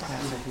 Yes.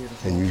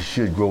 And you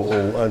should grow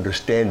old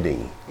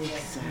understanding,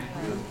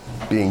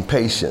 being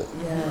patient,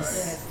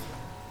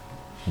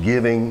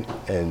 giving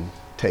and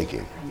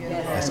taking.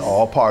 That's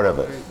all part of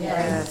it.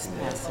 Yes,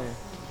 Pastor.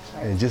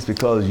 And just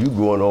because you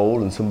growing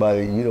old and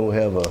somebody, you don't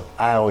have an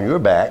eye on your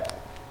back,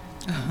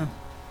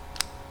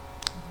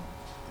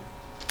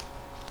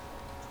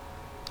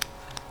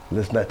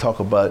 let's not talk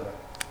about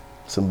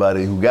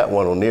somebody who got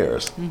one on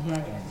theirs,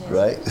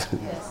 right?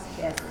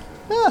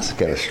 That's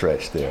kind of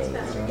stretch there. You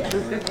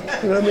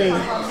know what I mean?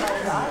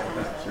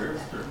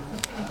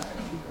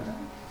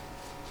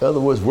 In other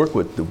words, work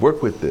with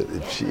it.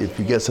 If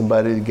you get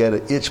somebody to get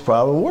an itch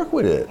problem, work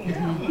with it.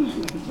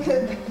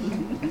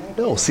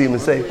 Don't see them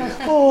and say,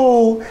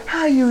 "Oh,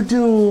 how you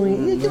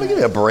doing? Give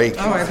me a break."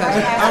 All right,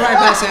 Pastor. All right,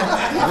 Pastor.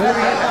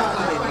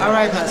 All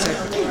right, Pastor.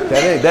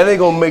 That ain't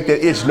gonna make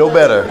that itch no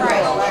better.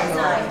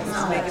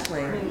 Make it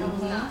plain.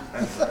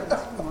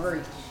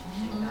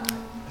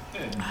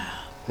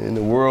 In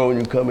the world, when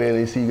you come in and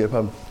you see you get a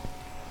problem,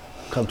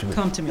 come to me.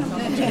 Come to me.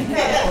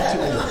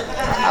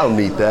 I don't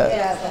need that.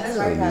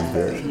 I don't need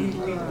that.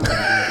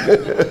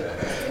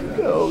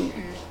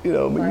 you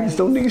know, but you just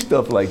don't need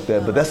stuff like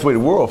that. But that's the way the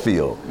world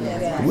feels.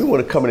 We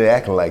want to come in and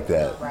acting like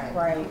that.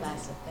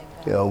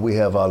 You know, we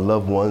have our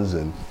loved ones,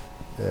 and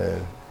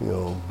you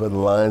know, Brother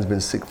Lyon's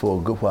been sick for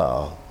a good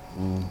while.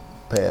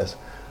 Past.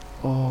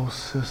 Oh,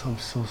 sis, I'm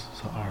so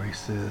sorry,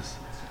 sis.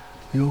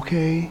 You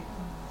okay?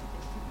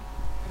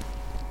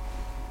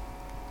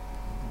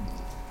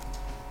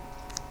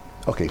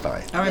 Okay,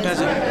 fine. All right,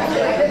 Pastor.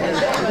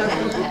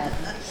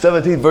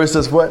 17th verse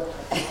says what?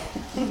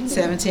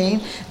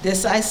 17.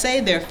 This I say,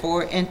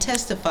 therefore, and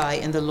testify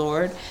in the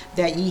Lord,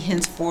 that ye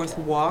henceforth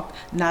walk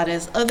not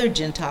as other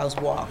Gentiles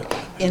walk,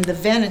 in the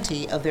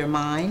vanity of their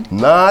mind.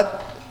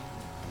 Not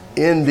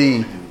in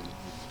the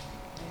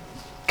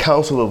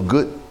counsel of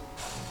good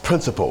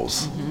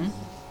principles,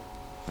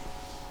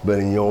 but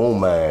in your own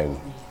mind,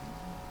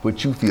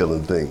 what you feel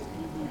and think.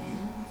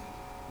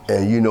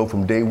 And you know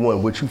from day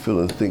one, what you feel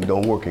and think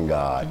don't work in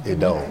God. It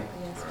don't.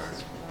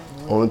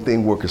 Only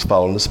thing work is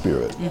following the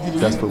Spirit.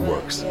 That's what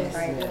works.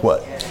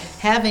 What?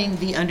 Having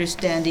the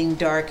understanding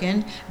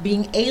darkened,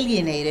 being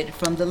alienated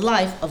from the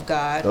life of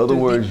God. In other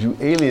words, you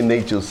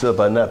alienate yourself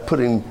by not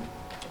putting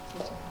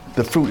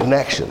the fruit in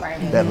action,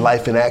 that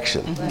life in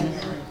action.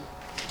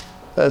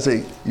 I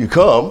say, you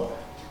come,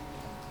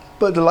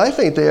 but the life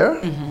ain't there.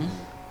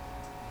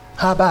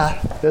 How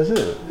about? That's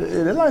it.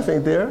 That life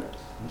ain't there.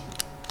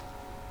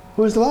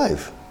 Where's the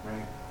life?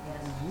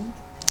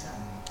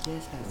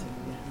 Yes, Pastor.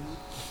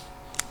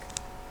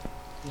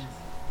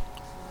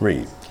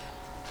 Read.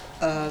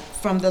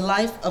 From the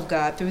life of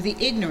God through the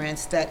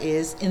ignorance that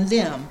is in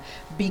them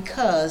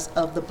because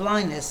of the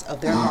blindness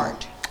of their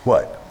heart,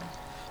 What?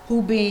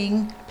 who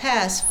being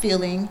past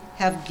feeling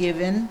have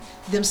given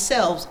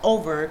themselves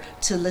over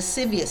to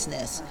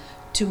lasciviousness,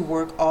 to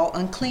work all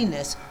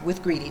uncleanness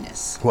with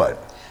greediness. What?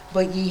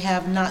 But ye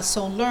have not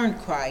so learned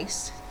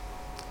Christ.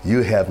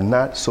 You have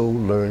not so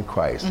learned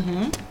Christ.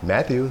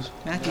 Matthews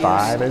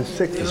 5 and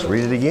 6. Let's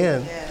read it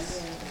again. Yes.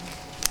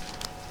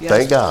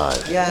 Thank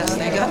God. Yes,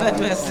 thank God.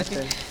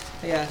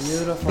 Yes.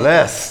 Beautiful.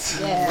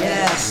 Blessed.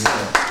 Yes.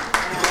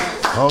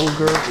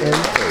 Hunger and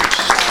thirst.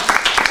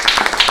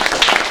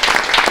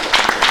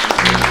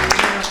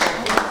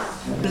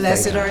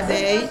 Blessed are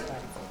they.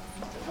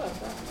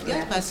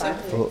 Yes, Pastor.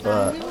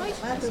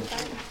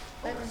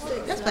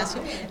 Yes,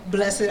 Pastor.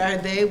 Blessed are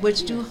they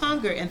which do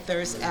hunger and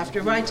thirst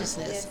after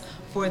righteousness,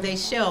 for they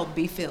shall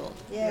be filled.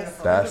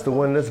 That's the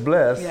one that's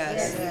blessed.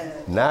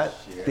 Yes. Not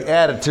the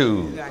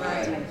attitude,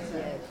 Right.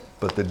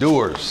 but the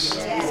doers. Is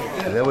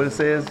that what it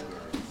says?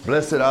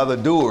 Blessed are the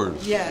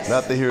doers, Yes.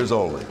 not the hearers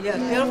only. Yes,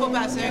 beautiful,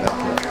 Pastor.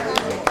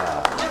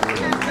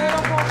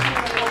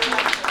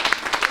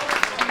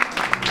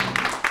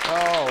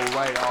 All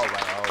right.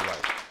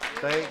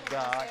 Thank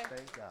God.